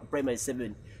nursery paka ku primary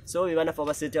 7 so bibana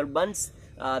for St Albans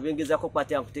bengezako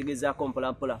kwate akutegezaako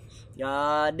mpolampola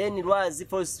then Lwazi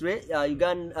Forestry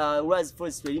Lwazi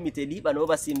Forestry Limited bano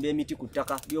basimba emiti ku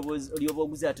ttaka lyoba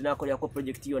oguze atenakolyako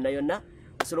project yonna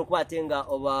osobola kwate nga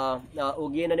oba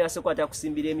ogenda ne basokwate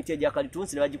akusimbira emiti egya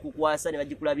kalitunsi ne bagikukwasa ne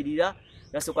bagikulabirira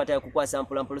nasokwate akukwasa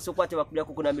mpolampola so kwate bakubira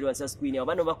ku kunambirwa sa screen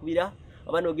abano bakubira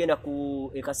abano ogenda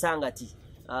ku ekasangati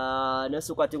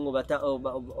nasokwate ngo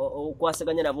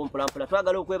okwasaganya nabo mpolampola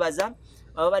twagala okwebaza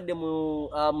ababadde mu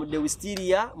De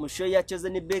Wisteria mu show ya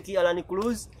Chosen Becky Alan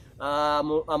Cruz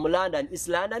mu London East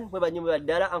London mwe banyumba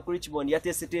ddala Uncle Richmond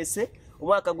yatesetese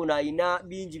omwaka guno ayina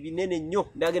bingi binene nnyo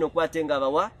ndagenda okwate nga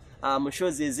abawa mu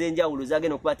shows ezenjawulo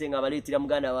zagenda okwate nga abaleetera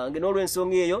muganda wange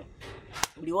n'olw'ensonga eyo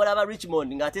buli olaba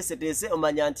Richmond ng'atesetese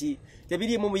omanya nti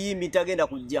tebiriimu muyimbi tagenda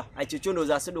kujja ekyo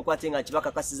kyondooza asobodde okwate nga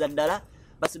kibakakasiza ddala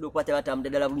basobodde okwate batambula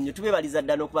ddala bulungi tubebaliza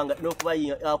ddala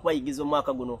n'okubayigiza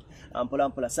omwaka guno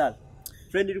mpolampola sala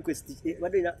friend request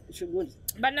wadde shugundi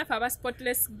bannaffe aba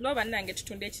Spotless Glow bannange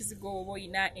tutunda ekizigo oba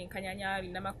oyina enkanyanya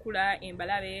alina makula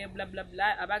embalabe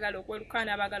blablabla abagala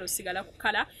okwerukaana abagala osigala ku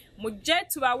kala mujje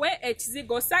tubawe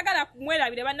ekizigo saagala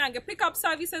kumwerabire bannange pick up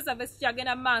services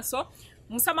kyagenda mu maaso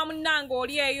musama munnange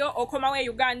oli eyo okomawo e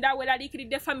Uganda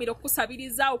weraliikiridde famire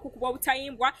okusabiriza okukuba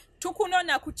obutayimbwa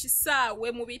tukunona ku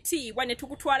kisaawe mu bitiibwa ne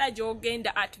tukutwala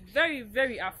gy'ogenda at very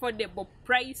very affordable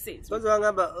prices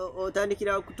ozwangamba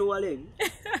otandikira kutuwale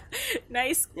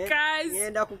nice cars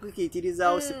ngenda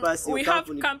kukikiitirizawo sipasi we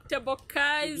have comfortable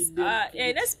cars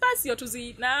ne sipasi yo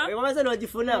tuzina wamaze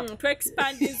n'ogifuna tu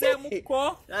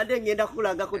expandizemuko ate ngenda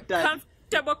kukulaga ku ttali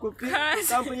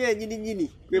kampuni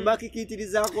enyini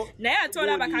kwemakikitirizaako naye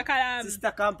atola bakakalamu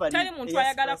sister company tali muntu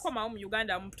ayagala komawo mu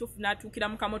Uganda mutufu n'atuukira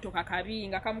mu kamotoka kabi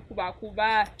nga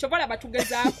kamukubakuba kyobola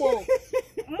batugezaako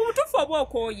mutufu oba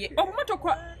okooye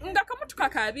obumotoka nga kamotoka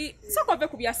kabi sokove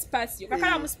ku bya spasio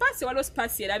kakalamu spasio waliwo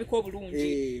spasio erabika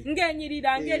obulungi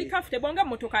ng'enyirira ng'eri comfortable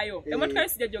ng'emmotoka yo emmotoka yo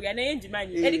sijajogera naye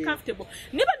ngimanyi eri comfortable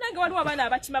ne bannange waliwo abaana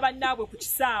abakima bannaabwe ku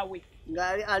kisaawe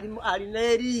ngali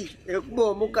alineri ekuba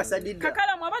omukasadidda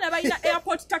kakalamu abaana balina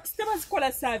airport taxi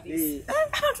tebazikola service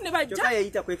abantu ne bajja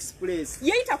yeyita ku express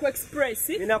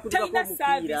talina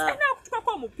service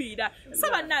enakutukako omupiira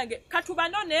so bannange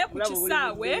katubanone ku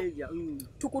kisaawe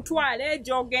tukutwale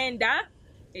gy'ogenda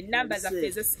enamba zaffe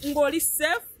ng'oli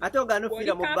safe ate ogana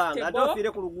ofiira mu bbanga ate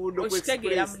ofiire ku luguudo ku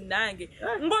okitegeera munnange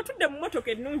ng'otudde mu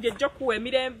mmotoka ennungi ejja kuwa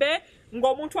emirembe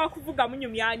ng'omuntu akuvuga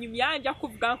munyumyanyumya nja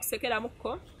kuvuga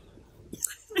nkusekeramuko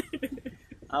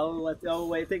awo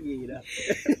wategeera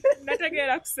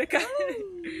nategeera kuseka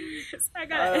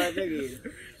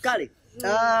kale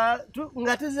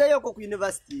nga tuzeeyoko ku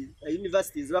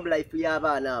universities bab life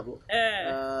y'abaana abo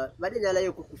badde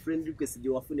nyalayoko ku friend request gye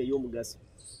wafuna ey'omugaso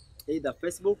either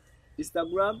Facebook,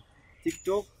 Instagram,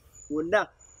 TikTok wonna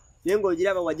naye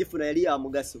ng'ogiraba wagifuna yali ya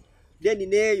mugaso then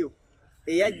neeyo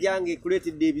eyajjange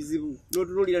ekuleetedde ebizibu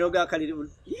n'otunuulira n'ogakalire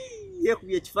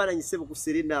yeekubye ekifaananyi ssebo ku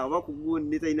Serena oba ku gundi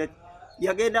netalina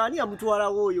yagenda ani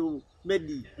amutwalawo oyo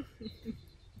Medi.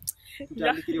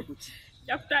 Tutandikire kuki.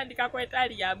 Yakutandika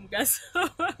kwetali ya mugaso.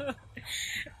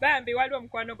 Bambi waliwo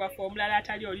omukwano gwaffe omulala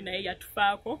atali oli naye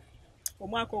yatufaako.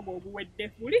 Omwaka ogwo oguwedde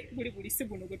guli si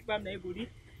guno gwe tuvaamu naye guli.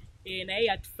 Naye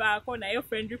yatufaako naye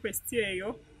friend request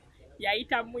eyo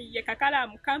yayita mu ye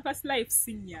Kakalamu campus life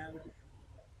sinyangu.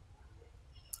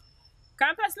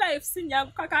 Campus life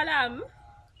sinyangu Kakalamu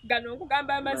gano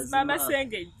nkugamba amazima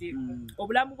amasengejje.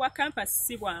 Obulamu bwa campus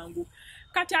si bwangu.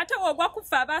 Kati ate ogwa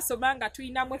kufa abasoma nga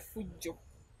tuyinamu effujjo.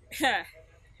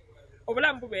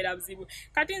 Obulamu bubeera buzibu.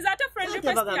 Kati nze ate friend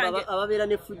request yange ababeera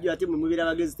n'effujjo ate mwe mubeera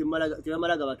bagezi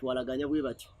tebamalaga batwalaganya bwe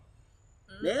batyo.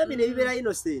 Naye bino ebibeera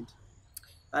innocent.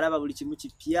 Alaba buli kimu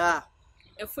kipya.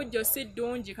 Effujjo si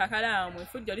ddungi Kakalamu,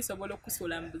 effujjo lisobola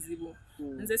okusuula mu buzibu.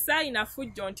 Nze saayina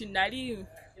ffujjo nti nali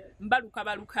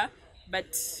mbaluka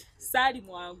but saali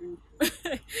mwangu.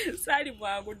 Saali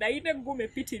mwangu nayina eggume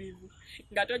epitirivu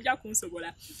nga tojja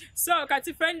kunsobola. So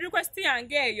kati friend request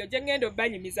yange eyo gye ngenda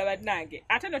obbanyumiza bannange.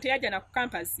 Ate no teyajja na ku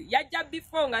campus. Yajja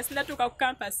before nga sinatuuka ku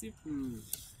campus.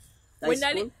 We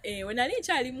nali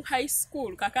nkyali mu high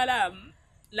school Kakalamu.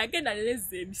 Lagenda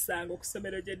naleza emisango ku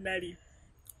ssomero gye nali.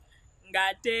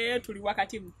 Ng'ate tuli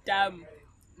wakati mu ttaamu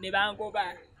ne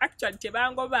bangoba. Actually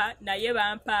tebangoba naye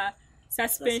bampa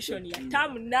suspension ya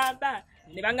ttaamu nnamba.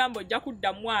 Ne bangamba ojja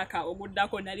kudda mwaka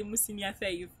oguddako nali mu senior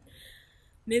 5.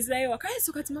 Nezayo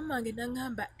wakayeso kati mama wange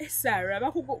nangamba Sara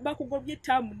bakugobye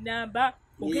ttaamu nnamba.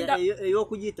 Ogenda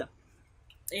ey'okuyita.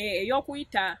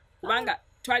 Ey'okuyita kubanga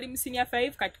twali mu senior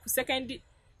 5 kati ku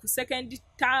second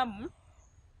term.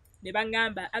 Ne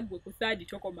bangamba agwe ku third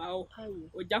tokomawo.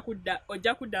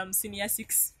 Ojja kudda mu senior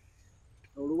 6.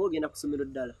 Oluwo ogenda ku ssomero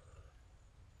ddala.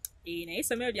 Naye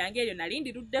essomero lyange eryo nali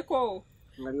ndiruddeko.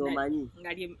 Nga lyomanyi.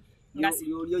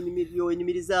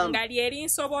 Nga lyeri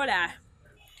nsobola.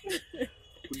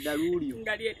 Kudda lulyo.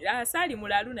 Saali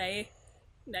mulalu naye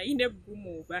nayina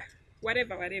eggumu oba.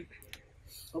 Whatever.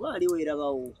 Oba ali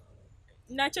weerabawo.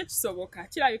 Nakyo kisoboka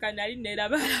kirabika nali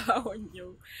neerabaalabawo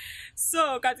nnyo.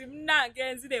 So kati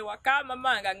munnange nzire waka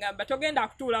mama nga ngamba togenda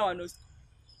kutuula wano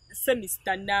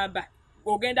semester nnamba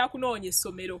ogenda kunoonya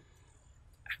essomero.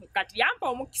 Kati yampa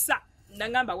omukisa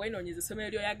nangamba weenoonyeza essomero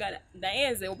ly'oyagala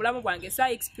naye nze obulamu bwange sa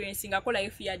experience nga kola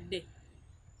life yadde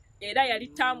era yali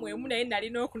ttaamu emu naye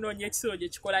nalina okunoonya ekisolo gye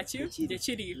kikola gye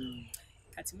kiri.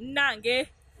 Kati munnange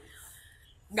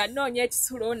nga nnoonya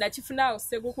ekisulo nakifuna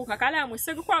Seguku Kakalamu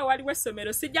Seguku awo waliwo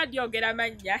essomero sijja lyogera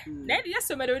mannya naye liri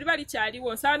essomero liba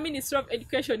likyaliwo nsaba Ministry of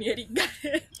Education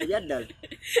eriggale.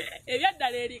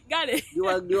 Ebyaddala eriggale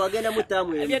liwagenda mu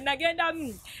ttaamu emu. Bye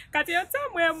nagendamu kati eyo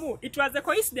ttaamu emu it was a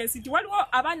coincidence nti waliwo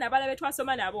abaana abalala be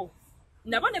twasoma nabo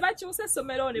ne bakyusa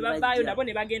essomero ne bavaayo nabo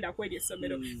ne bagenda kweri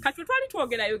essomero. Kati twali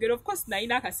twogerayogera of course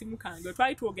nayina akasimu kange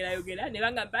twali twogerayogera ne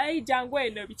bangamba jangu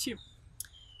eno biki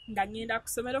nga ngenda ku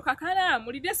ssomero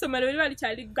Kakalamu liri essomero liba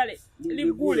likyali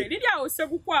liggule liri awo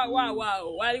Seguku awo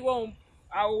waliwo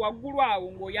awo waggulu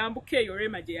awo ng'oyambuka eyo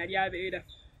Rema gye yali abeera.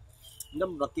 Nga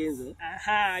mu Bakenze.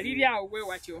 Liri awo bwe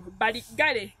watyo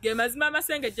baliggale ge mazima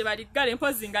amasenge gye baliggale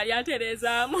mpozi nga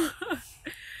lyantereezaamu.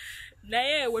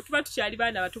 Naye we tuba tukyali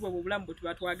baana bato bwe obulamu bwe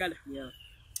tuba twagala.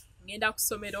 Ngenda ku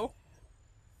ssomero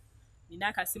nina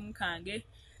akasimu kange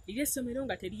liri essomero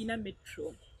nga teriyina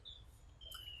metro.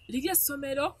 Liri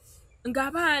essomero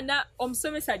ng'abaana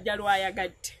omusomesa ajja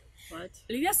lwayagadde.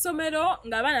 Liri essomero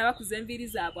ng'abaana bakuza enviiri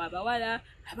zaabwe abawala,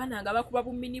 abaana nga bakuba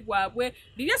bumini bwabwe.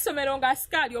 Liri essomero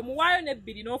ng'asikaali omuwaayo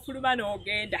n'ebbiri n'ofuluma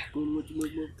n'ogenda.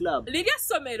 Liri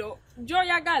essomero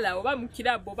gy'oyagala oba mu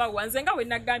kirabu oba wanze nga we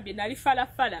nagambye nali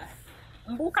falafala.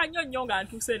 Mbuuka nnyo nga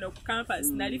ntuuse eno ku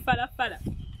campus nali falafala.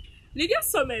 Liri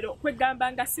essomero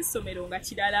kwegamba nga si ssomero nga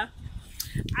kirala.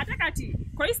 Ate kati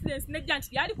coincidence nejja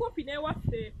nti lyali kumpi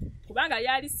n'ewaffe kubanga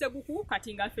lyali Seguku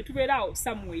kati nga ffe tubeeraawo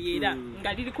Samweera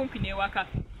nga liri kumpi n'ewaka.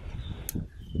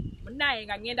 Munnaye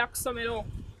nga ngenda ku ssomero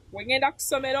we ngenda ku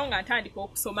ssomero nga ntandika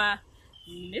okusoma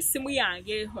n'essimu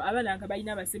yange abaana nga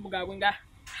balina amasimu gaabwe nga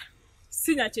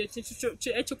sina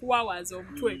ekikuwaawaza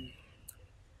omutwe.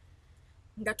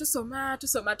 Nga tusoma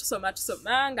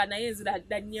nga naye nzira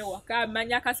dda nnyo ewaka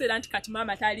manya akaseera nti kati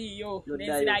maama taliiyo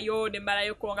nenzirayo ne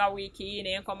mmalayo konga wiiki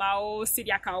ne nkomawo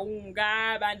sirya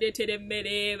kawunga bandeetera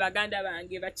emmere baganda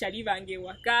bange bakyali bange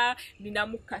ewaka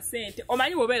ninamu kasente.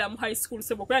 Omanyi bw'obeera mu high school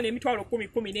sebo okola n'emitwalo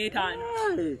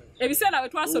 10-15 ebiseera we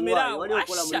twasomera awo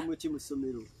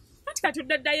kati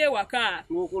oddaddayo ewaka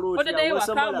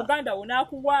muganda wo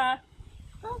n'akuwa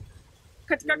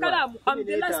kati Kakalamu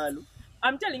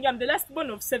I'm telling you, I'm the last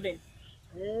born of 7.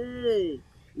 Hey,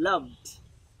 loved.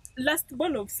 Last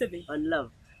born of 7. And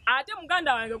loved. Ate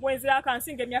muganda wange gwenzira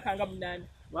akansinga emyaka nga 8.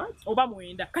 What? Oba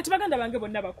 9. Kati baganda bange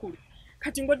bonna bakulu.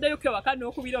 kati ngoddeyo kewaka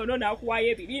n'okubira ono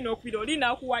n'akuwaayo 2 n'okubira oli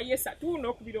n'akuwaayo 3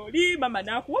 n'okubira oli mama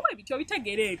n'akuwa ebityo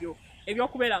bitegeera ebyo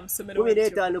ebyokubeera mu ssomero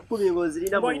 15 10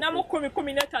 ng'ozirinamu ng'olinamu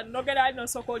 10 n'ogera ali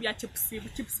n'osooka olya chipusi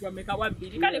bameka wa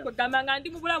 2 kale kwegamba nga ndi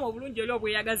mu bulamu obulungi oli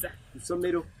obweyagaza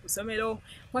ssomero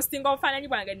postinga obufaananyi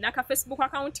bwange naka Facebook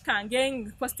account kange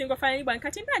postinga obufaananyi bwange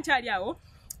kati mba nkyali awo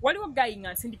waliwo gayi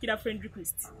nga nsindikira friend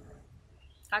request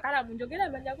Kakalamu njogera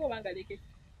amanya go bangaleke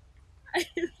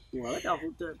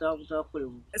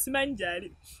simanyi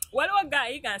gyali waliwo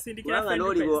gayi nga nsindikira friend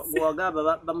request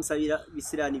bwagamba bamusabira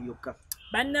bisiraani byokka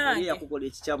bannange yakukola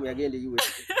ekikyamu yagenda eyiwe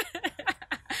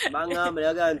bangamba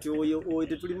yagaa nti oyo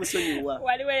tetuli musonyiwa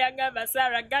waliwo yagamba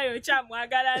Sarah gayo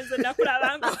kyamwagala nze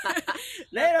nakulabango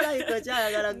naye olayiko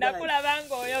kyayagala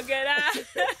nakulabango oyogera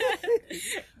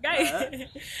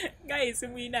gayi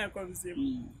simuyinako buzibu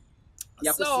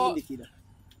yakusindikira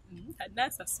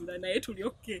adasasula naye tuli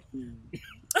okke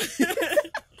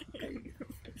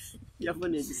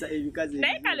yafuna ekisa ebikazi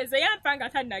naye kale ze yampanga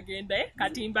tannagenda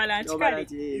kati mbala nti kale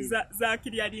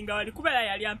zakiri yalinga wali kubeera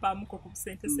yali ampamuko ku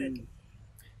sente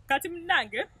kati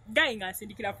munange gayi nga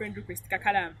nsindikira friend request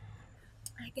Kakalamu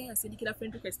gayi asindikira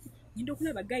friend request nyindo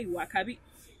okulaba gayi wakabi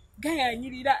gayi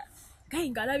anyirira gayi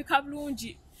ng'alabika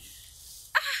bulungi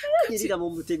anyirira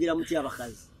mumutegera muti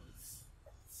abakazi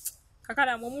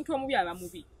Kakalamu omuntu omubi aba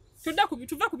mubi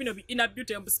tuva ku bino ina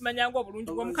beauty mbusimanyanga obulungi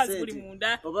bw'omukazi buli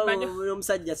munda obulungi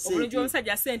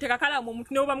bw'omusajja sente Kakalamu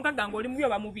omuntu n'oba mugaga ng'oli mubi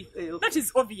oba mubi that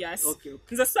is obvious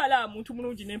nze sala muntu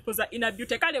mulungi n'empoza ina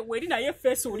beauty kale weri naye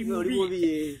face oli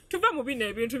mubi tuva mu bino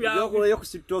ebintu byayo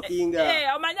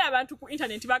kusitokinga omanya abantu ku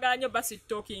internet bagala nnyo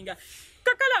basitokinga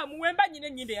Kakalamu wemba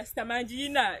nyine nyinde ya stamanji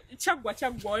yina chaggwa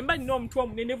wemba nyine omuntu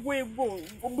omunene bwebwo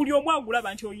buli omu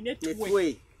agulaba nti oyine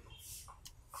tuwe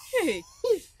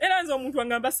era nze omuntu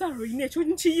wangamba Sarah ine ekyo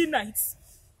nkiyina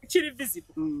kiri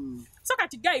visible so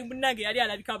kati gayi munange yali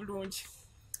alabika bulungi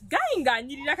gayi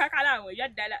ng'anyirira Kakalamu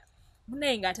ebyaddala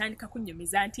munaye ng'atandika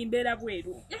kunnyumiza nti mbeera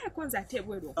bweru konza ate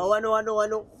bweru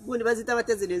wano gundi bazita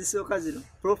batezere ezisooka zino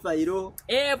profile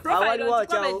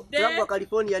awaliwo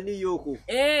California New York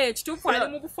kituufu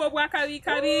ali mu bufo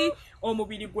bw'akabi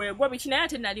omubiri gwegwo biki naye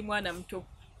ate nali mwana muto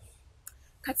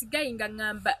kati gayi nga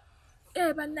ŋŋamba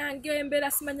bannange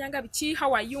embeera simanyanga biki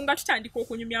hawayu nga tutandika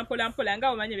okunyumya mpola nga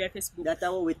omanya bya Facebook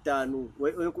data wo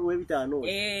webitaano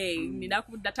nina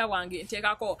ku data wange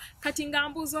nteekako kati nga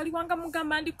mbuuza oli wanga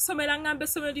mugamba ndi kusomera ngamba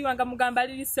essomero liwanga mugamba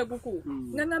liri Sseguku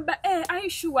nga ngamba are you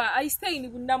sure I stay in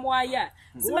Bunnamwaya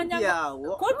simanyanga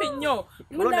kumpi nnyo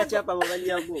mulonda kyapa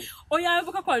babanyago oyo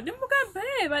avukako ndi mugamba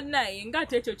bannaye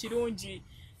ng'ate ekyo kirungi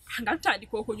nga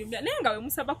tutandika okunyumya naye nga we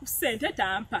musaba ku ssente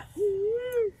tampa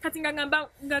kati nga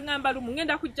ngamba lumu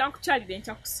ngenda kujja nkukyalira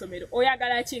enkya ku ssomero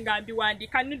oyagala ki nga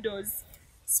mbiwandiika noodles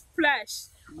splash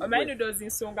omanyi noodles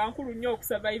nsonga nkulu nnyo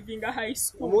okusurvivinga high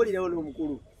school omuwulirewo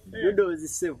n'omukulu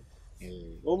noodles sebo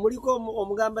omuliko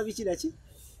omugamba bikira ki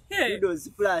noodles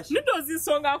splash noodles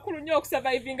nsonga nkulu nnyo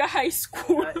okusurvivinga high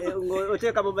school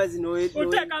oteeka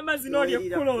amazzi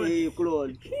n'olya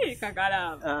kuloni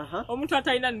Kakalamu omuntu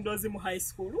atalina noodles mu high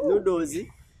school noodles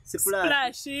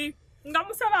splash nga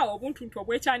musabawo obuntuntu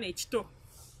obwekyana ekito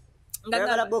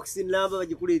ngagala box namba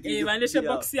bagikuleetera bandeshe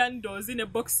box ya ndozi ne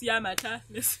box ya mata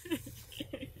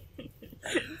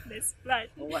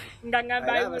nga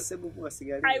ngamba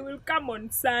I will come on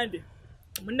Sunday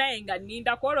munaye nga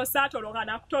ninda kwolo saatoloka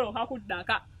nakutoloka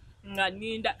kuddaka nga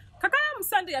ninda Kakalamu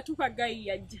Sunday yatuuka gayi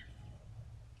yajja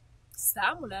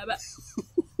saamulaba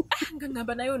nga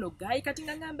ngamba nayo no gayi kati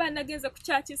nga ngamba nagenze ku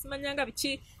church simanyanga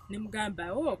biki ne mugamba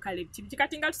kale biki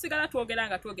kati nga tusigala twogera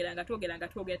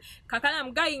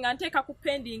Kakalamu gayi nga nteeka ku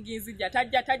pending nzija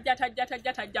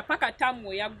tajja paka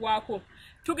tamu yagwako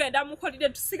tugenda mu holiday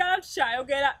tusigala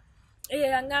tukyayogera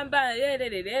ngamba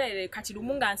kati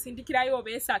lumu nga nsindikirayo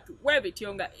oba 3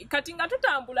 webityo nga kati nga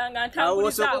tutambula nga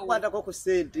ntambulizaawo kwatako ku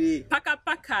sente paka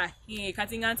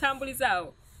kati nga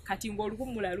ntambulizaawo kati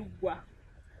ng'olukumula luggwa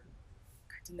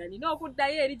nga nina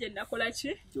okuddayo eri gye nakola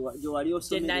ki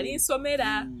gye nali nsomera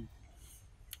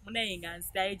munaye nga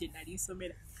nzirayo gye nali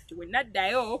nsomera kati bwe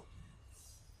naddayo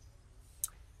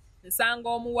nsanga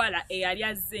omuwala eyali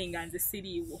azze nga nze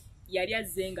siriiwo yali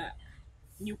azze nga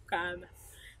nyukkaama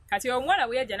kati omuwala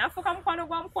bwe yajja n'afuuka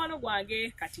mukwano gwange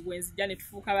kati bwe nzijja ne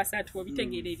tufuuka basatu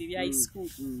obitegeera ebyo bya high school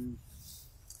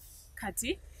kati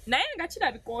naye nga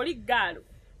kirabika oli gaalo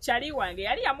kyali wange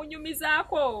yali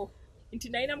yamunyumizaako nti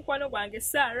nalina mukwano gwange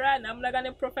Sarah namulaga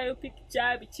ne profile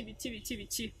picture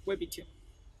biki bwe bityo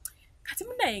kati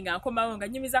munaye nga nkomawo nga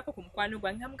nyumizaako ku mukwano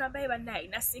gwange nga mugamba bannaye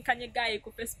nasinkanye gayi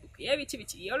ku Facebook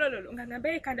biki yolololo nga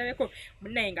ngamba kandabeko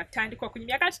munaye nga tutandika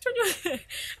okunyumya kati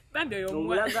bambi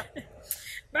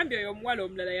oyo omuwala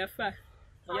omulala yafa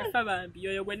yafa bambi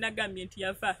yoyo gwe nagambye nti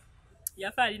yafa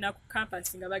alina ku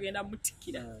campus nga bagenda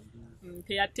mutikira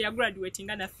teya graduate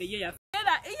nga naffe ye yafa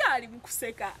era ali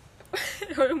mukuseka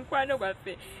oyo mukwano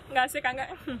gwaffe ng'aseka nga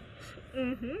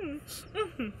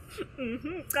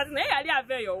kati naye yali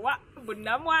aveeyo wa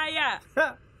bunnamwaya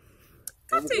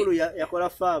omukulu yakola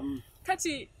faamu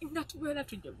kati nga tubeera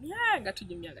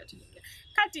tujumya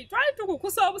kati twali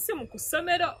tukukusa obusimu ku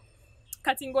ssomero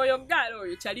kati ng'oyo gaala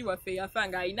oyo kyali waffe yafa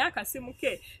ng'alina akasimu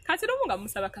ke kati n'omu nga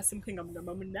musaba akasimu ke nga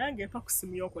mugamba munnange mpa ku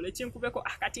simu y'okola ekinkubeko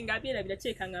kati ng'abyerabira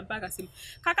kyeka nga mpa akasimu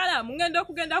kakalamu ngenda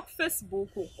okugenda ku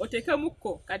Facebook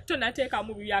oteekemukko kati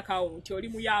tonateekamu bibya akawunti oli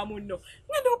mu ya munno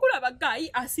ngenda okulaba gaayi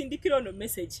asindikira ono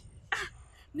message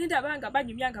nendaba nga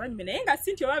banyumya naye nga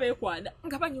si nti oba beekwana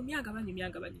nga banyumya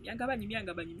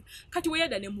kati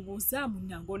weyada ne mubuuza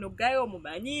munnange ono gaayi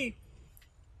omumanyi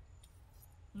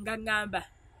nga ngamba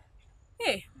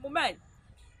mumanyi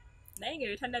naye nga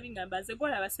ebitannabingamba nze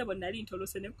golaba sebo nali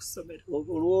ntolose ne ku ssomero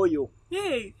olwoyo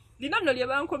lino nno lye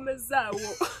bankomezaawo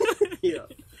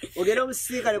ogenda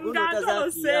omusiikale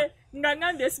ngatolose nga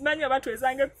ngambye simanyi oba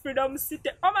twezange ku Freedom City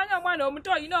omanya omwana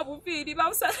omuto olina obuviiri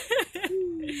bawusa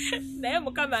naye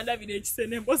mukama ndabira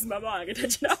ekisene mbozi mama wange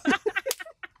takiraba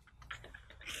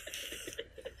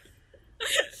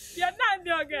byonna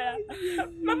mbyogera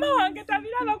mama wange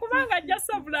tabiraba kubanga ajja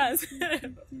sobulance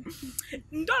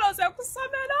ntolose ku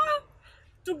ssomero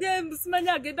tugenda simanyi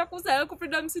agenda kuzayo ku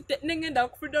Freedom City nengenda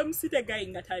ku Freedom City gayi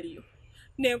nga taliyo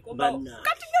nenkobawo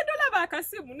kati ngenda olaba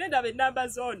akasimu nendaba enamba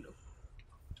zoono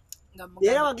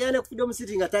era wagenda ne ku Freedom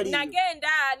City nga taliyo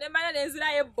nagenda nemala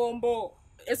nenzirayo ebbombo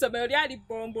essomero lyali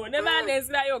bbombo nemala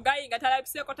nenzirayo gayi nga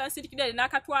talabiseeko tansirikidde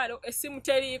n'akatwalo essimu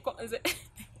teriiko nze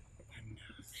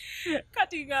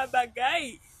kati ngamba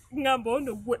gayi ngamba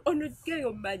ono geyo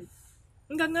omumanyi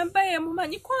nga ngamba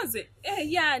yemumanyi koze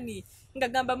yani nga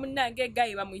gamba munnange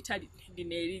gayi bamuyita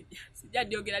lino erirya sijja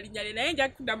lyogera linnya lye naye nja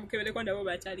kudamukebereko nabo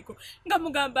bakyaliko nga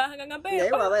mugamba nga ngamba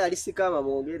naye waba yali sikama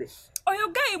mwogere oyo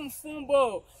gayi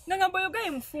mufumbo nga ngamba oyo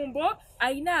gayi mufumbo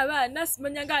alina abaana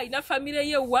simanya nga alina famire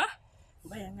yewa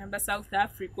oba yangamba South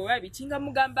Africa oba biki nga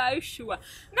mugamba ayushua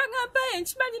nga ngamba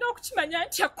nkimanyi n'okukimanya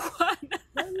nti akwana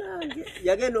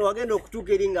wagenda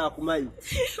okutuuka eri nga akumanyi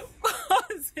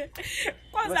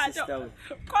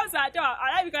koza ate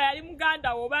alabika yali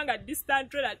muganda wo obanga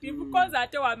distant relative koza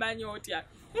ate wamanya otya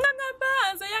nga ngamba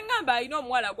nze yangamba alina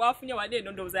omuwala gwafunye wadde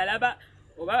eno ndowooza yalaba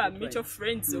oba ba mutual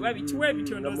friends oba bikiwa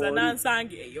ebityo ndowooza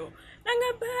nansanga eyo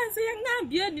nangamba nze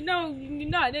yangambye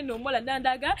nina neno omuwala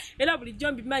nandaga era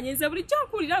bulijjo mbimanyi nze bulijjo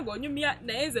nkuwulira ng'onyumya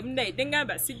naye nze munnayidde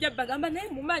ngamba sijja bagamba naye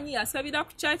mumanyi asabira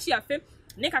ku kyaki yaffe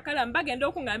ne kakalamu bagenda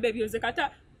okungamba ebyoze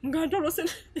kata nga ntolose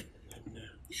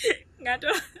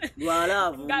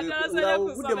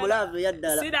ngavudde mulaavu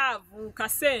yaddala siraavu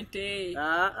kasente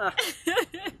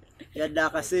yadde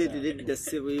akasente nedda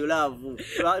ssebo eyo laavu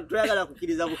twayagala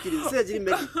kukkiriza bukkiriza si ekiri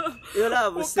meki eyo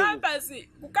laavu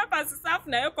ku kampasi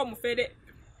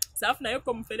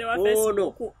safunayoko mufere wa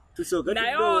Facebook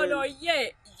naye ono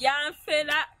ye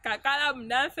yanfera kakalamu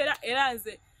nanfera era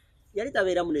nze yali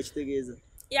tabeeramu n'ekitegeeza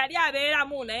yali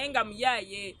abeeramu naye nga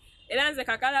muyaaye era nze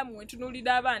kakalamu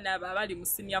wentunuulira abaana abo abali mu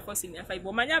senior 4 senior 5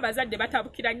 omanyi abazadde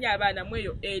batabukira nnyo abaana mu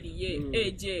eyo eriye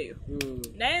ejo eyo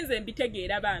naye nze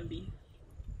mbitegeera bambi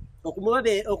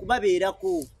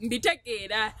okubabeerako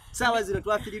mbitegeera saawa zino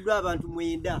twafiiriddwa abantu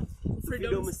 9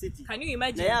 Freedom City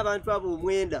naye abantu abo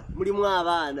 9 mulimu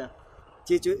abaana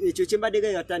ekyo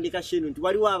kyembadde nga atandika shenu nti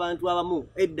waliwo abantu abamu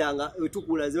edda nga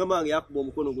etukula zimama wange yakuba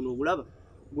omukono guno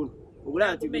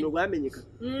ogulaba nti guno gwamenyeka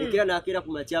ekera nakeera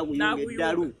ku makya guyunga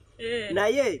eddalu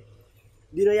naye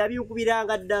bino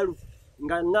yabyukubiranga ddalu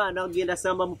nga ngana genda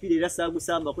samba mupiira era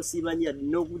saagusamba kusimanyi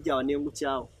n'okujjawa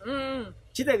n'engukyawo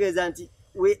kitegeeza nti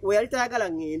we yali tayagala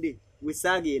ngende we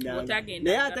saagendanga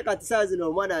naye ate kati saa zino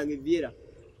omwana wange Viera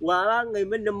wabanga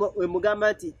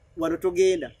wemugamba nti wano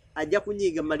togenda ajja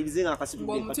kunyiiga mmalirize nga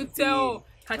akasibugomututtewo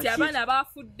kati abaana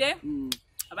bafudde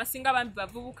abasinga bambi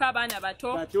bavubuka abaana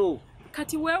bato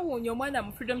kati weewuunya omwana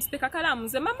mu Freedom City kakalamu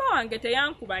nze mama wange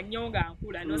teyankuba nnyo nga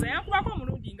nkula ndowooza yankubako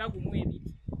omulundi nga gumu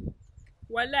ebiri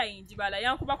wallahi njibala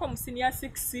yankubako mu senior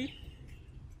 6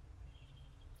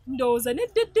 ndowooza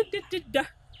neddedda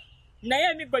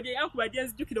naye emiggo gye yankuba gye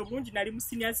nzijjukira obulungi nali mu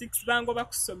senior 6 bangoba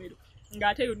ku ssomero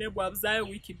ng'ate yo nebwabuzaayo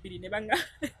wiiki 2 ne banga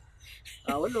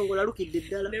awo nno ng'olalukidde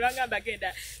ddala ne bagamba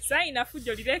genda saayina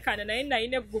fujjo lireekaana naye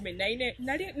nalina eggume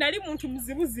nali muntu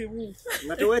muzibuzibu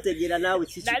nga teweetegeera naawe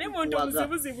nali muntu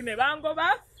muzibuzibu ne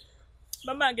bangoba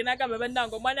mama wange n'agamba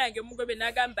bannange omwana wange mugobye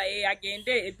n'agamba ye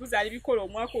agende ebbuzi alibikola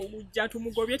omwaka ogujja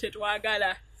tumugobye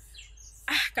tetwagala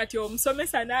kati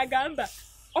omusomesa n'agamba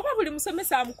oba buli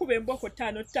musomesa amukuba emboko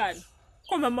 5 5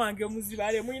 ko mama wange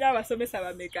omuzibale mulina abasomesa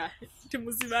bameka nti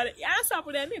muzibale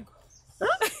yansabula emigo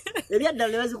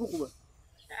ebyaddala bazikukuba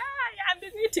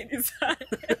yambibitiriza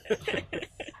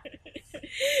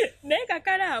naye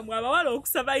Kakalamu abawala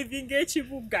okusurvivinga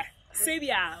ekibuga si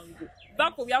byangu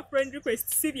bakubya friend request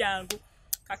si byangu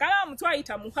Kakalamu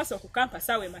twayita mu kaso ku campus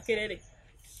awe Makerere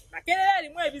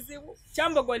alimu ebizibu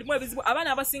Kyambogo alimu ebizibu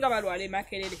abaana abasinga balwala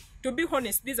Makerere to be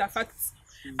honest these are facts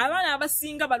abaana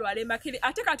abasinga balwala Makerere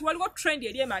ate kati waliwo trend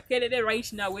eri Makerere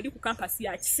right now eri ku campus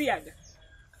ya Kisiyaga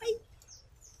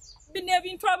bine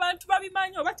ebintu abantu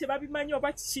babimanyi oba tebabimanyi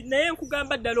oba naye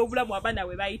nkugamba ddala obulamu abaana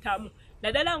we bayitamu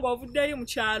naddala ng'ovuddeyo mu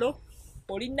kyalo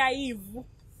oli naive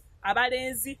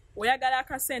abalenzi oyagala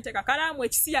akasente Kakalamu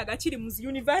Ekisiyaga kiri mu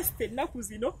university ennaku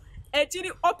zino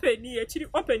ekiri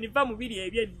open va mu biri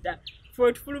ebyedda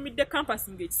fwe tufulumidde campus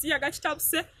ng'Ekisiyaga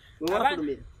kitabuse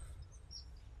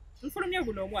nfulumye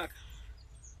guno omwaka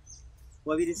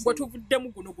bwe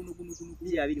tuvuddemu guno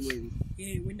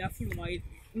wenafuluma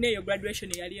neyo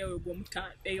graduation yali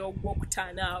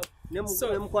ey'ogwokutaano awo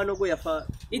mukwano gwe yafa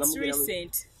it's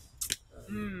recent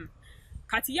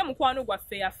kati ye mukwano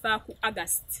gwaffe yafa ku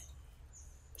August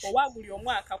owa buli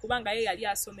omwaka kubanga ye yali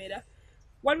asomera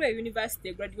waliwo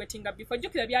university graduating before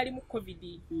jokira byali mu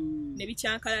covid ne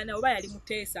bicyankalana oba yali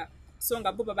muteesa so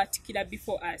nga bo babatikira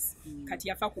before us kati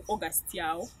yafa ku August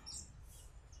yawo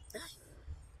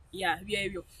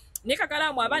byebyo ne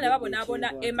Kakalamu abaana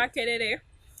babonabona Makerere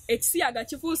Ekisiyaga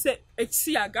kifuuse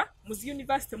Ekisiyaga mu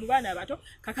university mu baana abato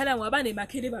Kakalamu abaana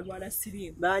Makerere balwala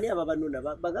sirimu baani ababanona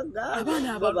bagagga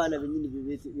abaana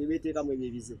benyini bebeteekamu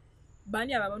ebyebize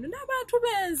baani ababanona abantu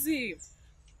benzi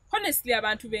honestly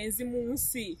abantu benzi mu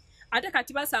nsi ate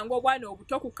kati basanga obwana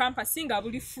obuto ku campus nga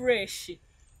buli fresh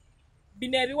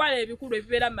bino ebiwala ebikulu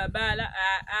ebibeera mu mabaala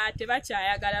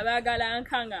tebakyayagala baagala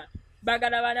nkanga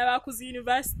bagala baana bakuzi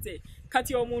university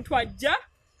kati omuntu ajja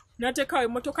natekawo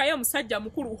emmotoka ye musajja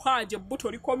mukulu haje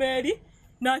bbuto likomeeri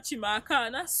n'akima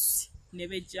akaana ne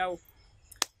bejjawo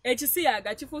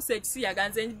Ekisiyaga kifuuse Ekisiyaga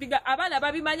nze biga abaana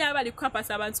babimanya abali ku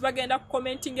campus abantu bagenda ku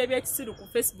commenting ebyekisiru ku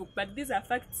Facebook but these are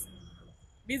facts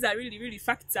these are really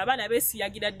facts abaana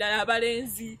beesiyagira ddala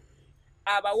abalenzi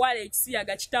abawala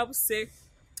Ekisiyaga kitabuse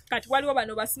kati waliwo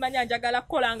bano basimanya njagala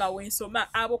kukola nga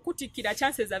wensoma abo kutikira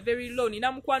chances are very low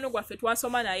nina mukwano gwaffe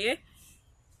twasoma naye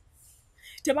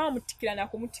tebamutikira na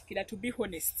kumutikira to be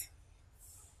honest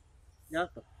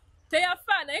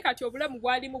teyafa naye kati obulamu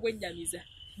bwalimu bwennyamiza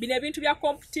bino ebintu bya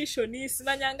competition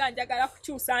simanyanga njagala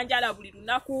kukyusa njala buli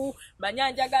lunaku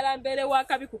manya njagala mbere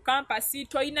wakabi ku campus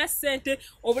toyina sente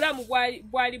obulamu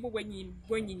bwalimu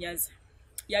bwennyinyaza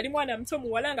yali mwana muto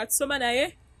muwala nga tusoma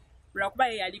naye lwakuba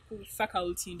ye yali ku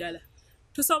faculty ndala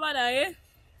tusoma naye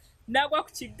nagwa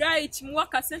ku kigayi kimuwa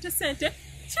kasente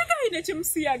kigayi ne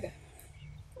kimusiyaga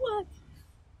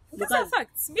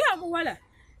facts bya muwala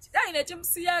kigayi ne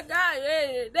kimusiyaga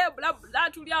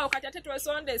tulyawo kati ate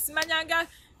twesonde simanyanga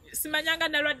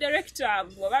nalwa director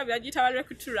oba byagita wa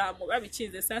rector oba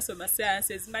bikinze sasoma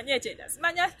sciences simanye ekyenda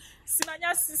simanya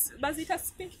bazita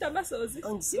sphincter muscles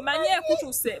simanye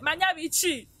kutuse manya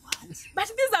biki but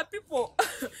these are people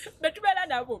betubeera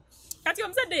nabo kati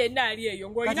omuzadde yenna ali eyo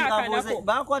ng'olina akanako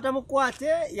bakwata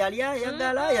mukwate yali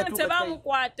ayagala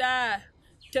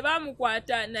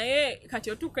tebamukwata naye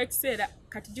kati otuuka ekiseera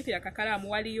kati jjukira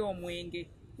Kakalamu waliyo omwenge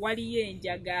waliyo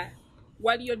enjaga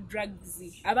waliyo drugs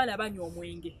abaana banywa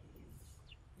omwenge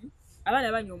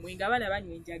abaana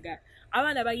banywa enjaga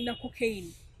abaana balina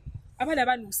cocaine abaana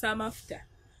banuusa amafuta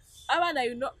abaana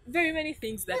you know very many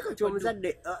things that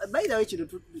omuzadde by the way kino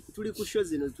tuli ku show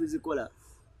zino tuzikola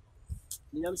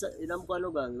nina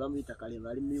mukwano gwange bamuyita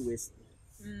Kaleva ali mu US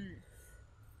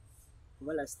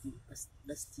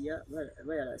last year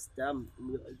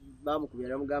bamukubira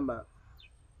namugamba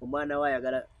omwana we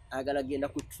ayagala genda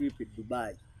ku trip e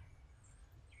Dubai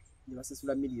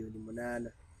nibasasula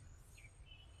 $8,000,000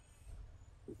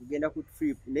 okugenda ku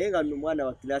trip naye nga omwana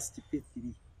wa class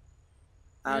P3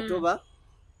 atoba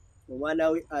omwana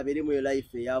we abeere mu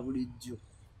life eya bulijjo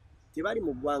tebali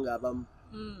mu ggwanga abamu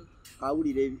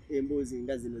awulira emboozi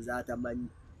nga zino zatamanyi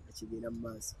akigenda mu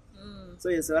maaso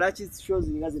so yensobola shows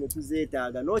nga zino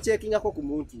tuzeetaaga n'okyekingako ku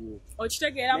muntu wo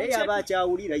okitegeera naye aba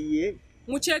akyawulira ye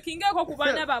mukyekingeko ku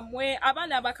baana bammwe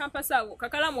abaana abakampasi awo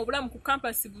Kakalamu obulamu ku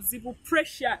kampasi buzibu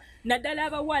pressure naddala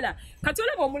abawala kati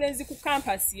olaba omulenzi ku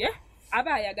kampasi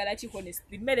aba ayagala ki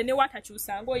honestly mmere ne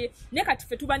watakyusa ngoye ne kati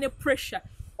ffe tuba ne pressure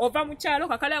ova mu kyalo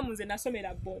Kakalamu nze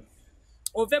nasomera Bombo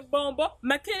ove Bombo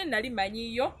Makerere nali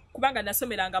manyiyo kubanga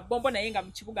nasomeranga Bombo naye nga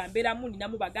mu kibuga mbeeramu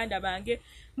ninamu baganda bange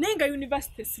naye nga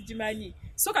university sigimanyi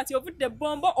so kati ovudde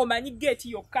Bombo omanyi gate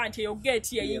yokka nti eyo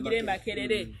gate yeyingira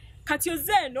Makerere kati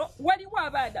ozeno waliwo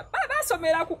abaana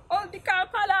basomera ku Old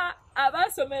Kampala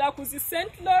abasomera ku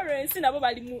St Lawrence nabo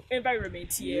bali mu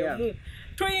environment yemu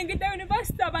tuyingidde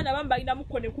university abaana bambalina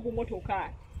mukone ku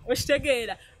bumotoka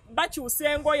okitegeera bakyusa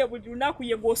engoye buli lunaku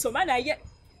ye gw'osoma naye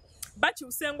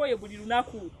bakyusa engoye buli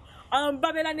lunaku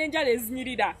babeera n'enjala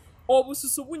ezinyirira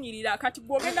obususu bunyirira kati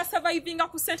gw'ogenda survivinga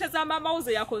ku ssente za maama wo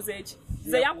ze yakoze eki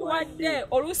ze yakuwadde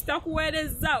oluusi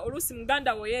takuweerezza oluusi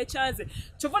muganda wo yeekyanze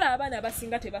kyovola abaana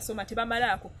abasinga tebasoma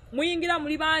tebamalaako muyingira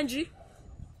muli bangi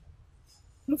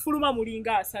mufuluma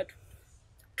mulinga 3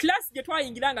 class gye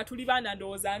twayingira nga tuli baana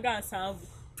ndowooza nga 7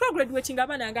 twagraduatinga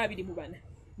abaana nga 24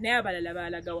 naye abalala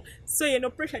balagawa so yeno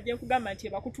pressure gye nkugamba nti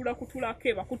bakutulako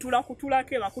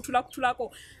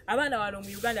abaana wano mu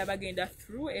Uganda bagenda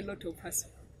through a lot of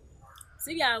hustle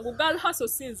sibyangu girl hustle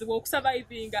sinzibwa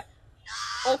okusurvivinga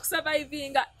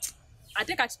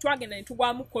ate kati twagenda ne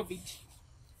tugwamu covid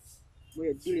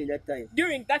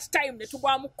during that time ne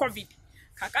tugwamu covid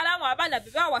kakalamu abaana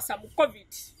be bawasa mu covid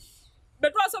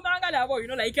betwasomanga nabo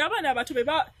like abaana abato be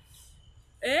ba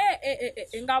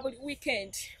nga buli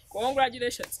weekend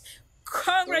congratulations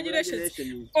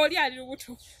oli ali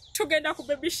lubuto tugenda ku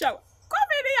baby shower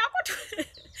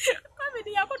covid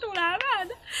yakutula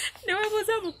abaana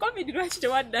newebuuza mu covid lwaki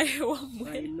tewaddayo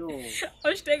wammwe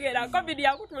okitegeera covid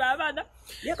yakutula abaana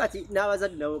ye kati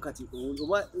n'abazadde nabo kati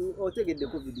otegedde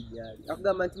covid gyali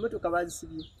akugamba nti motoka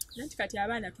bazisibye nanti kati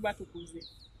abaana tuba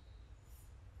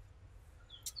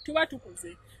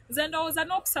tukuze nze ndowooza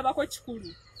n'okusabako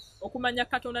kikulu okumanya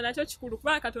Katonda nakyo kikulu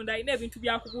kubanga Katonda alina ebintu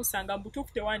byakubuusanga mu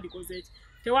butuufu tewandikoze eki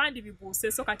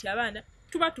tewandibibuuse so kati abaana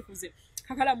tuba tukuze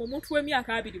kakalamu omuntu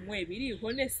w'emyaka 22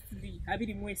 honestly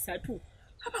 23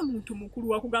 aba muntu mukulu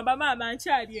wakugamba maama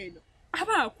nkyali eno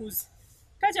aba akuze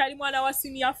takyali mwana wa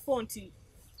senior fonti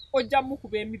ojja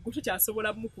mukuba emiggo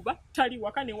tukyasobola mukuba tali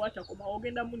waka ne watakoma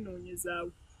ogenda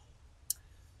munoonyezaawo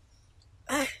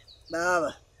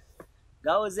baba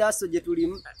gawoze aso gye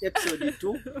tulimu episode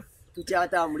 2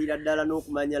 tukyatambulira ddala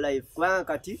n'okumanya life kubanga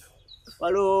kati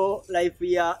waliwo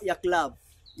life ya club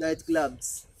night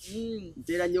clubs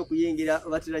ntera nnyo okuyingira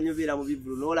batera nnyo beera mu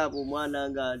bivulu n'olaba omwana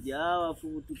nga nti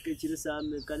wafubutuka ekiro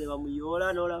saameka ne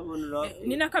bamuyoola n'olaba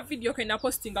nina ka video ke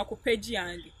napostinga ku page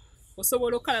yange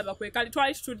osobola okalaba kwekali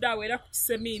twali tutudde awo era ku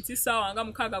kiseminti ssaawa nga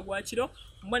 6 gwa kiro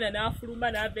omwana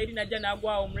n'afuluma n'ava eri najja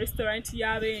n'agwawo mu restaurant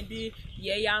y'abendi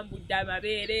yeeyambudde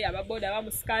amabeere ababoda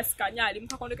bamusikasikanya ali mu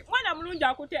kakondo ke mwana mulungi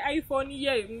akutte iPhone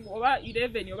ye oba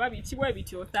 11 oba bikibwe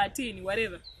bityo 13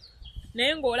 whatever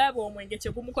naye ng'olaba omwenge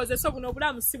kye gumukozesa buno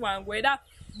obulamu si bwangu era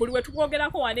buli we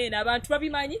tubwogerako waneeno abantu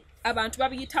babimanyi abantu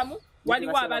babiyitamu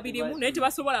waliwo ababirimu naye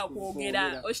tebasobola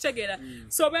kwogera okitegeera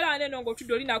so obeera waneeno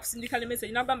ng'otudde oli n'akusindika ne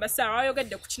message n'agamba Sarah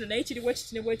wayogedde ku kino naye kiri bwe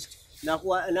kiti ne bwe kiti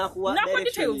nakuwa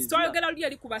details twayogera luli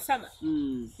ali ku basama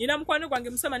nina mukwano gwange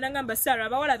musama n'agamba Sarah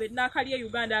abawala be nnaakali e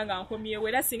Uganda nga nkomyewo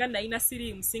era singa nalina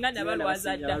siriimu singa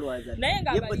nabalwaza dda naye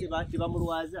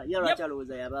tebamulwaza ye lwaki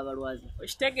alowooza yaba abalwaza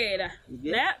okitegeera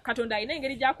naye Katonda alina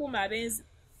engeri gy'akuuma abenzi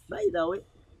by the way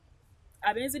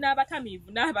abenzi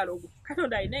n'abatamiivu n'abalogo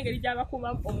Katonda alina engeri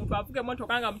gy'abakuuma omuntu avuga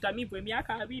emmotoka nga mutamiivu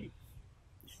emyaka 2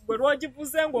 bwe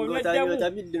lwogivuze ng'onweddemu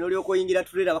n'olyoka oyingira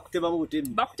tulera bakutemamu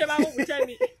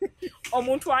butemi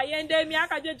omuntu ayenda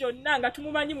emyaka gye gyonna nga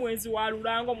tumumanyi mwezi wa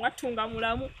lulango mwatunga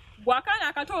mulamu bw'akaana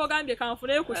akato ogambye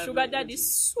kanfuneyo ku sugar daddy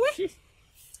swi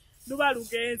luba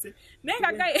lugenze naye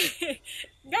nga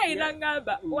gayina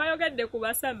ngamba wayogedde ku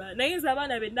basama naye nze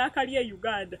abaana be nnaakali e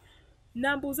Uganda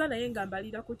nambuuza naye nga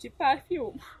mbalira ku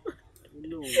kiperfume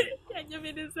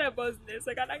yanyumiriza business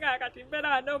kanaga kati mbeera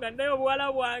wano nga naye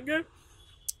obuwala bwange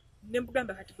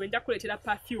nembugamba kati gwe nja kuleetera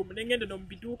perfume nengenda no mu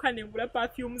biduuka nengula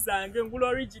perfume zange ngula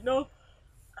original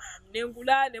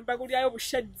nengula nembagulyayo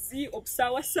obushadzi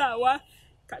obusaawasaawa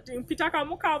kati mpita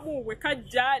kamu bwe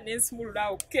kajja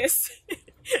nensimululawo keesi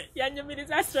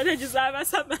yanyumiriza strategy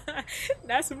z'abasama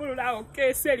nasimululawo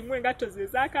keesi erimu engatto ze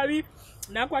ez'akabi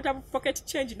nakwata mu pocket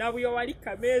change nabuyo wali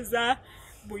kameeza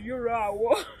bu euro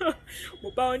awo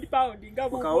bu pound nga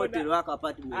bubona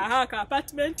ka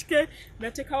apartment ke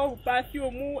natekawo bu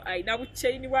perfume ayina bu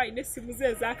chain wa ine simu ze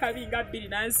ez'akabi nga 2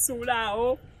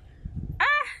 nansuulaawo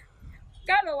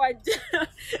kalo wajja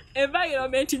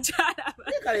environment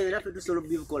jalaba kale naffe tusobola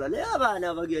bibikola naye abaana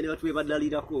abagenda batwe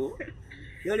badalirako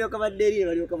yolyoka baddeeri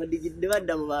balyoka badigidde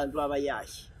badda mu bantu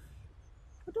abayashi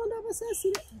Katonda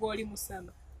abasaasire ng'oli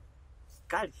musama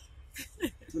kale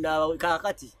tunaba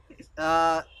kakati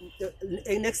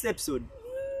next episode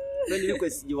when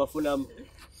request you wafunamu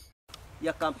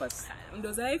ya campus.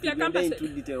 Ndoza life ya campus.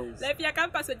 Life ya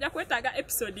campus ojja kwetaaga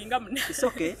episode nga munana. It's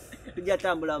okay. Tujja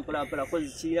tambula mpola kozi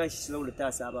kira kisobola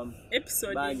taasa abamu.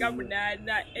 Episode nga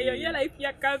munana. Eyo ya life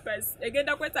ya campus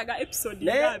egenda kwetaaga episode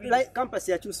nga abiri. Like campus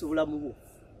yakyusa obulamu bwo.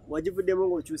 Wagivuddemu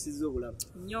ng'okyusizza obulamu.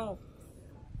 Nnyo.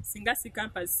 Singa si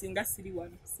campus singa siri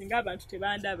wano. Singa abantu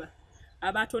tebandaba.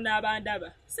 Abatono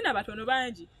abandaba. Sina batono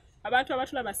bangi. Abantu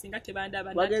abatulaba singa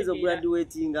tebandaba. Wagenzo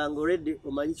graduating nga already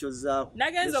omanyi kyozzaako.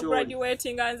 Nagenzo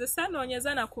graduating nze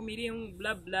sanoonyeza na ku mirimu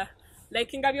bla bla.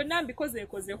 Like nga byonna mbikoze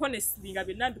honestly nga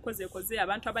byonna mbikoze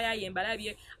abantu abayaye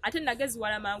embalabye ate nagezi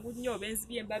wala mangu nnyo benzi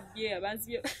byembabye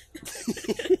abanzi bye.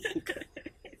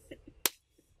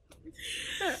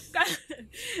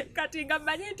 Kati nga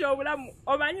mmanyi nti obulamu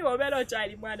omanyi obeera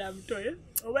okyali mwana mutoye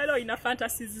obeera olina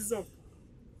fantasies zo.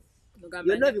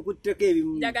 Byonna bikutteko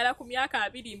ebimu. Njagala ku myaka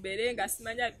 2 mbere nga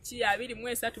simanya ki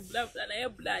 23 bla bla naye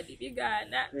blood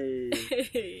bigaana.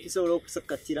 Kisobola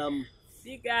okusakatiramu.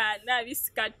 Bigaana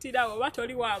bisikatira oba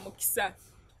toli wa mukisa.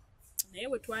 Naye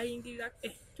bwe twayingirira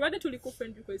tubadde tuli ku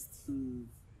friend request.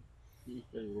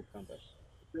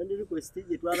 Friend request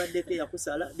gye twabaddeko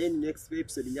yakusala then next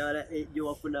episode njagala gye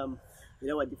wafunamu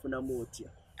era wagifunamu otya.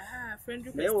 Friend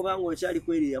request. Naye obanga okyali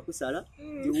kweri yakusala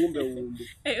giwumbe.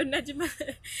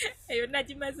 Eyo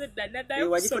nagimaze dda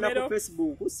naddayo wagifuna ku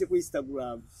Facebook si ku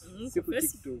Instagram si ku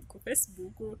TikTok. Ku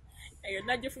Facebook eyo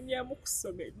nagifunyemu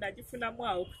kusomero nagifunamu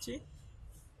awo kuki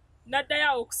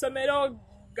naddayo okusomero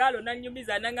galo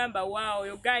nanyumiza nangamba waawo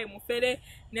oyo gayi mufere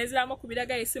neziramu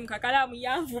kubiraga esimu kakalamu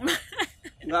yanvuma.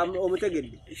 Nga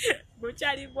omutegedde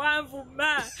bukyali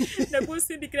bwanvuma ne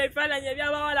kusindikira ebifaananyi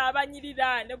eby'abawala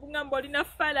abanyirira ne kungamba olina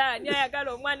falaani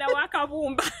ayagala omwana wa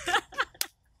kabumba.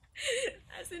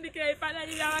 Asindikira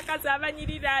ebifaananyi by'abakazi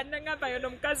abanyirira nangamba yono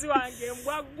mukazi wange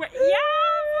mbwaggwe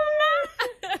yanvuma.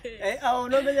 Awo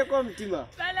nomenyeko omutima.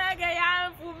 Falaage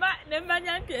yanvuma ne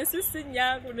mmanya nti ensi si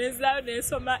nnyangu nezaayo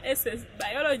nesoma SS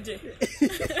biology.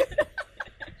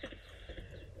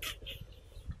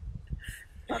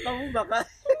 Akabumba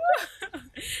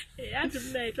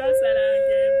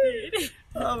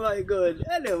Oh my God.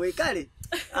 Anyway, kale.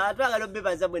 Twagala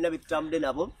obebaza bwena bitutambule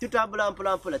nabo. Tutambula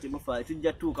mpola temufa.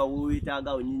 Tujja tuuka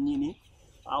wuyitanga onyinyini.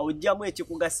 Ojjamu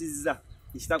ekikugasizza.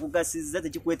 Ekitakugasiza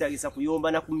tekikwetagisa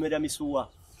kuyomba na kumera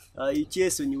misuwa.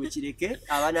 Ikyesonyiwe kireke.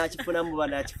 Abaana akifunamu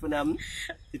bana akifunamu.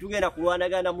 Tetugenda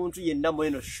kulwanagana muntu yenna mu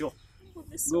eno show.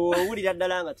 Owulira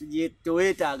ddala nga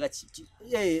tewetaaga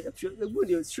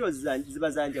gundi shows ziba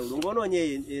zanjawulo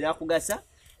ng'onoonye erakugasa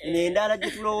n'endala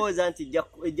gye tulowooza nti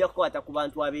ejja kukwata ku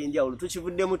bantu ab'enjawulo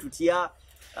tukivuddemu tutya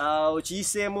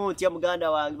okiyiseemu otya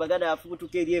muganda wange baganda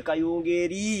bafubutuka eri ekayunga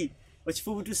eri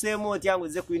okifubutuseemu otya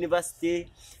ng'ozze ku university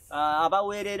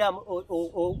abaweerera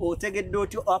otegedde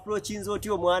otyo approachinze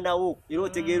otya omwana wo era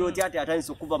otegeera otya ati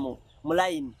atandise okuva mu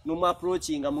line n'omu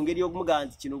approachinga mu ngeri y'okumugamba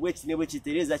nti kino bwe kiti ne bwe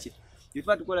kitereeza kino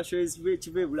Ifa tukola shows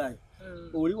kive bulai.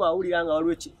 Oli wawulira nga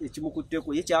waliwo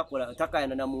ekimukutteko ye kyakola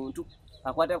takayana na muntu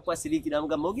akwata kwa siriki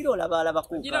namuga mogiro olaba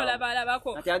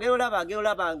bako. Ati agero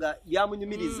laba nga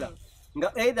byamunyumiriza.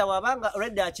 Nga either wabanga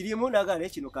already akirimu nagane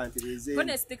kino kantereze.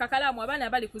 Honest kakalamu abana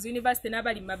bali ku university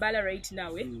n'abali mabala right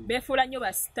now befuula nnyo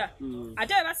ba star.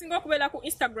 Ate basinga okubeera ku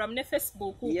Instagram ne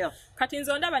Facebook. Kati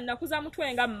nzo ndaba nakuza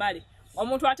mutwe nga mmale.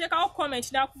 Omuntu ateekawo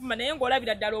comment n'akuvuma naye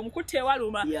ng'olabira ddala omukutte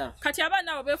ewaluma. Kati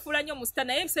abaana abo beefuula nnyo mu star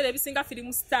naye ebiseera ebisinga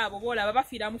firimu star abo boolaba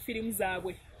bafiira mu firimu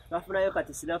zaabwe. Bafunayo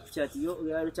kati Snapchat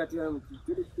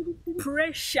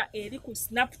pressure eri ku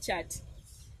Snapchat.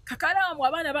 Kakalamu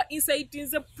abaana ba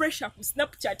insightinze pressure ku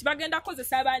Snapchat bagenda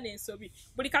kozesa abaana ensobi.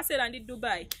 Buli kaseera ndi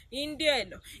Dubai,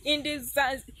 Indieno,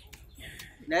 Zanzibar.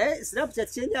 Naye Snapchat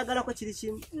kyenjagala ko kiri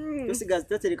kimu. Tosigazi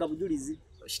totereka bujulizi.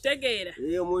 Kitegeera.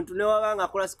 Omuntu ne wabanga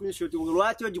akola screenshot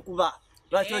lwaki ogikuba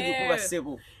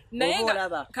sebo. Naye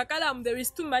kakalamu there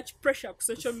is too much pressure ku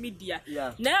social media.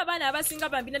 Naye abaana abasinga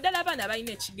bambi naddala abaana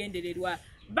abalina ekigendererwa.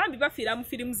 Bambi bafiira mu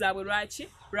firimu zaabwe lwaki?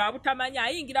 Lwa butamanya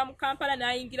ayingira mu Kampala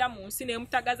n'ayingira mu nsi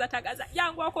n'emutagaza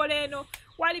yangu okola eno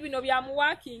wali bino bya mu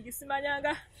working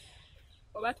simanyanga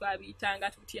oba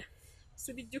twabiyitanga tutya.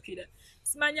 Sibijjukira.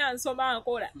 Simanya nsoma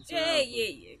nkola.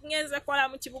 Ngenze kola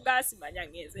mu kibuga simanya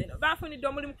ngenze eno. Bafunidde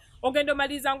omulimu ogendo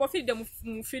maliza ng'ofiridde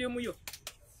mu firimu yo.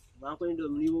 Bafunidde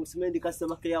omulimu simendi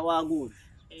customer care wangu.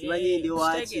 Simanyi ndi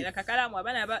waki. Kitegeera kakalamu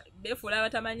abaana beefuula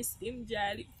abatamanyi sirimu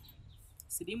gyali.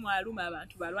 Sirimu aluma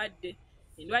abantu balwadde.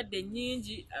 Endwadde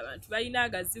nnyingi abantu balina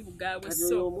agazibu gaabwe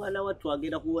so. Omwana wattu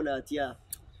agenda kuwona atya.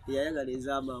 Yayagala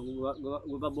ez'amangu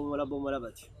gwe babomola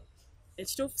batyo.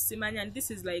 Ekituufu simanya and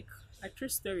this is like a true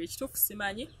story. Ekituufu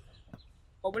simanyi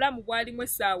obulamu bwalimu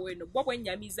essaawa eno bwo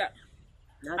bwennyamiza.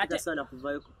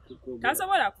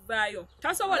 tasobola kuvaayo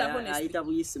tasobola ayita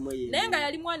buyisi moye naye nga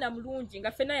yali mwana mulungi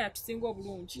nga ffenna yatusinga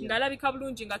obulungi ng'alabika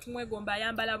bulungi nga tumwegomba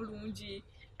ayambala bulungi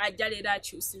ajja leero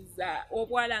akyusizza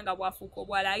obwala nga bwafuuka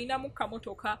obwala ayinamu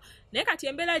kamotoka naye kati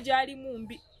embeera gy'alimu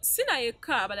mbi sina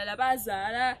yekka abalala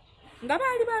baazaala nga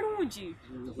baali balungi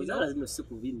okuzaala zino si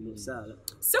kubi nno saala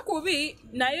si kubi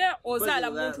naye ozaala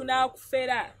muntu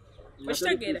n'akufera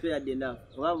okitegeera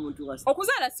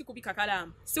okuzaala si kubi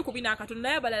Kakalamu si kubi n'akatono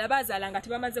naye abalala baazaala nga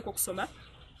tebamazeko okusoma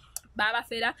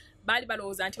baabafera baali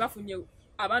balowooza nti bafunye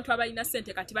abantu abalina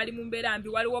ssente kati bali mu mbeera mbi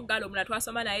waliwo galo omulala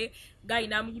twasoma naye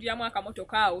gayina amuguliramu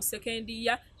akamotoka awo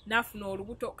sekendiya n'afuna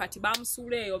olubuto kati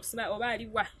bamusuula eyo oba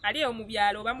aliwa ali eyo mu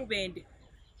byalo oba mubende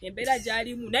embeera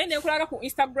gy'alimu naye nenkulaga ku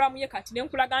Instagram ye kati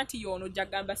nenkulaga nti yoono ojja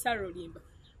kugamba Sarolimba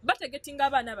bategetinga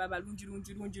abaana balungi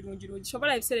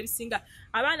sobola ebiseera ebisinga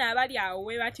abaana abali awo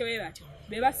webatyo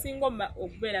be basinga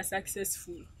okubeera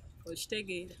successful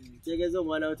okitegeera kitegeeza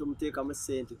omwana we tomuteekamu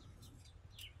ssente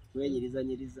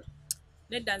wenyiriza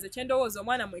nedda nze kyendowooza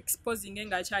omwana mu exposing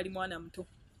ng'akyali mwana muto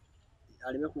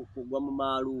aleme kugwa mu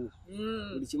maalu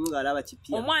buli kimu ng'alaba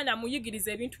kipya omwana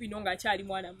muyigiriza ebintu bino ng'akyali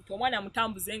mwana muto omwana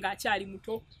mutambuze ng'akyali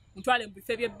muto mutwale mu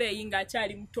bifo by'ebbeeyi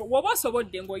ng'akyali muto woba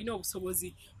osobodde ng'olina obusobozi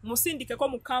musindikeko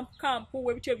mu kampu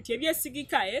webityo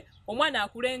ebyesigika omwana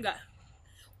akulenga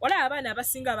olaba abaana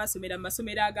abasinga basomera mu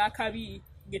masomero ag'akabi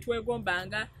ge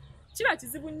twegombanga kiba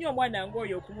kizibu nnyo omwana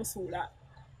ng'oyo okumusuula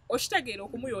okitegeera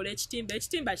okumuyoola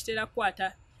ekitimba kitera kukwata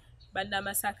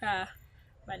bannamasaka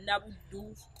bannabuddu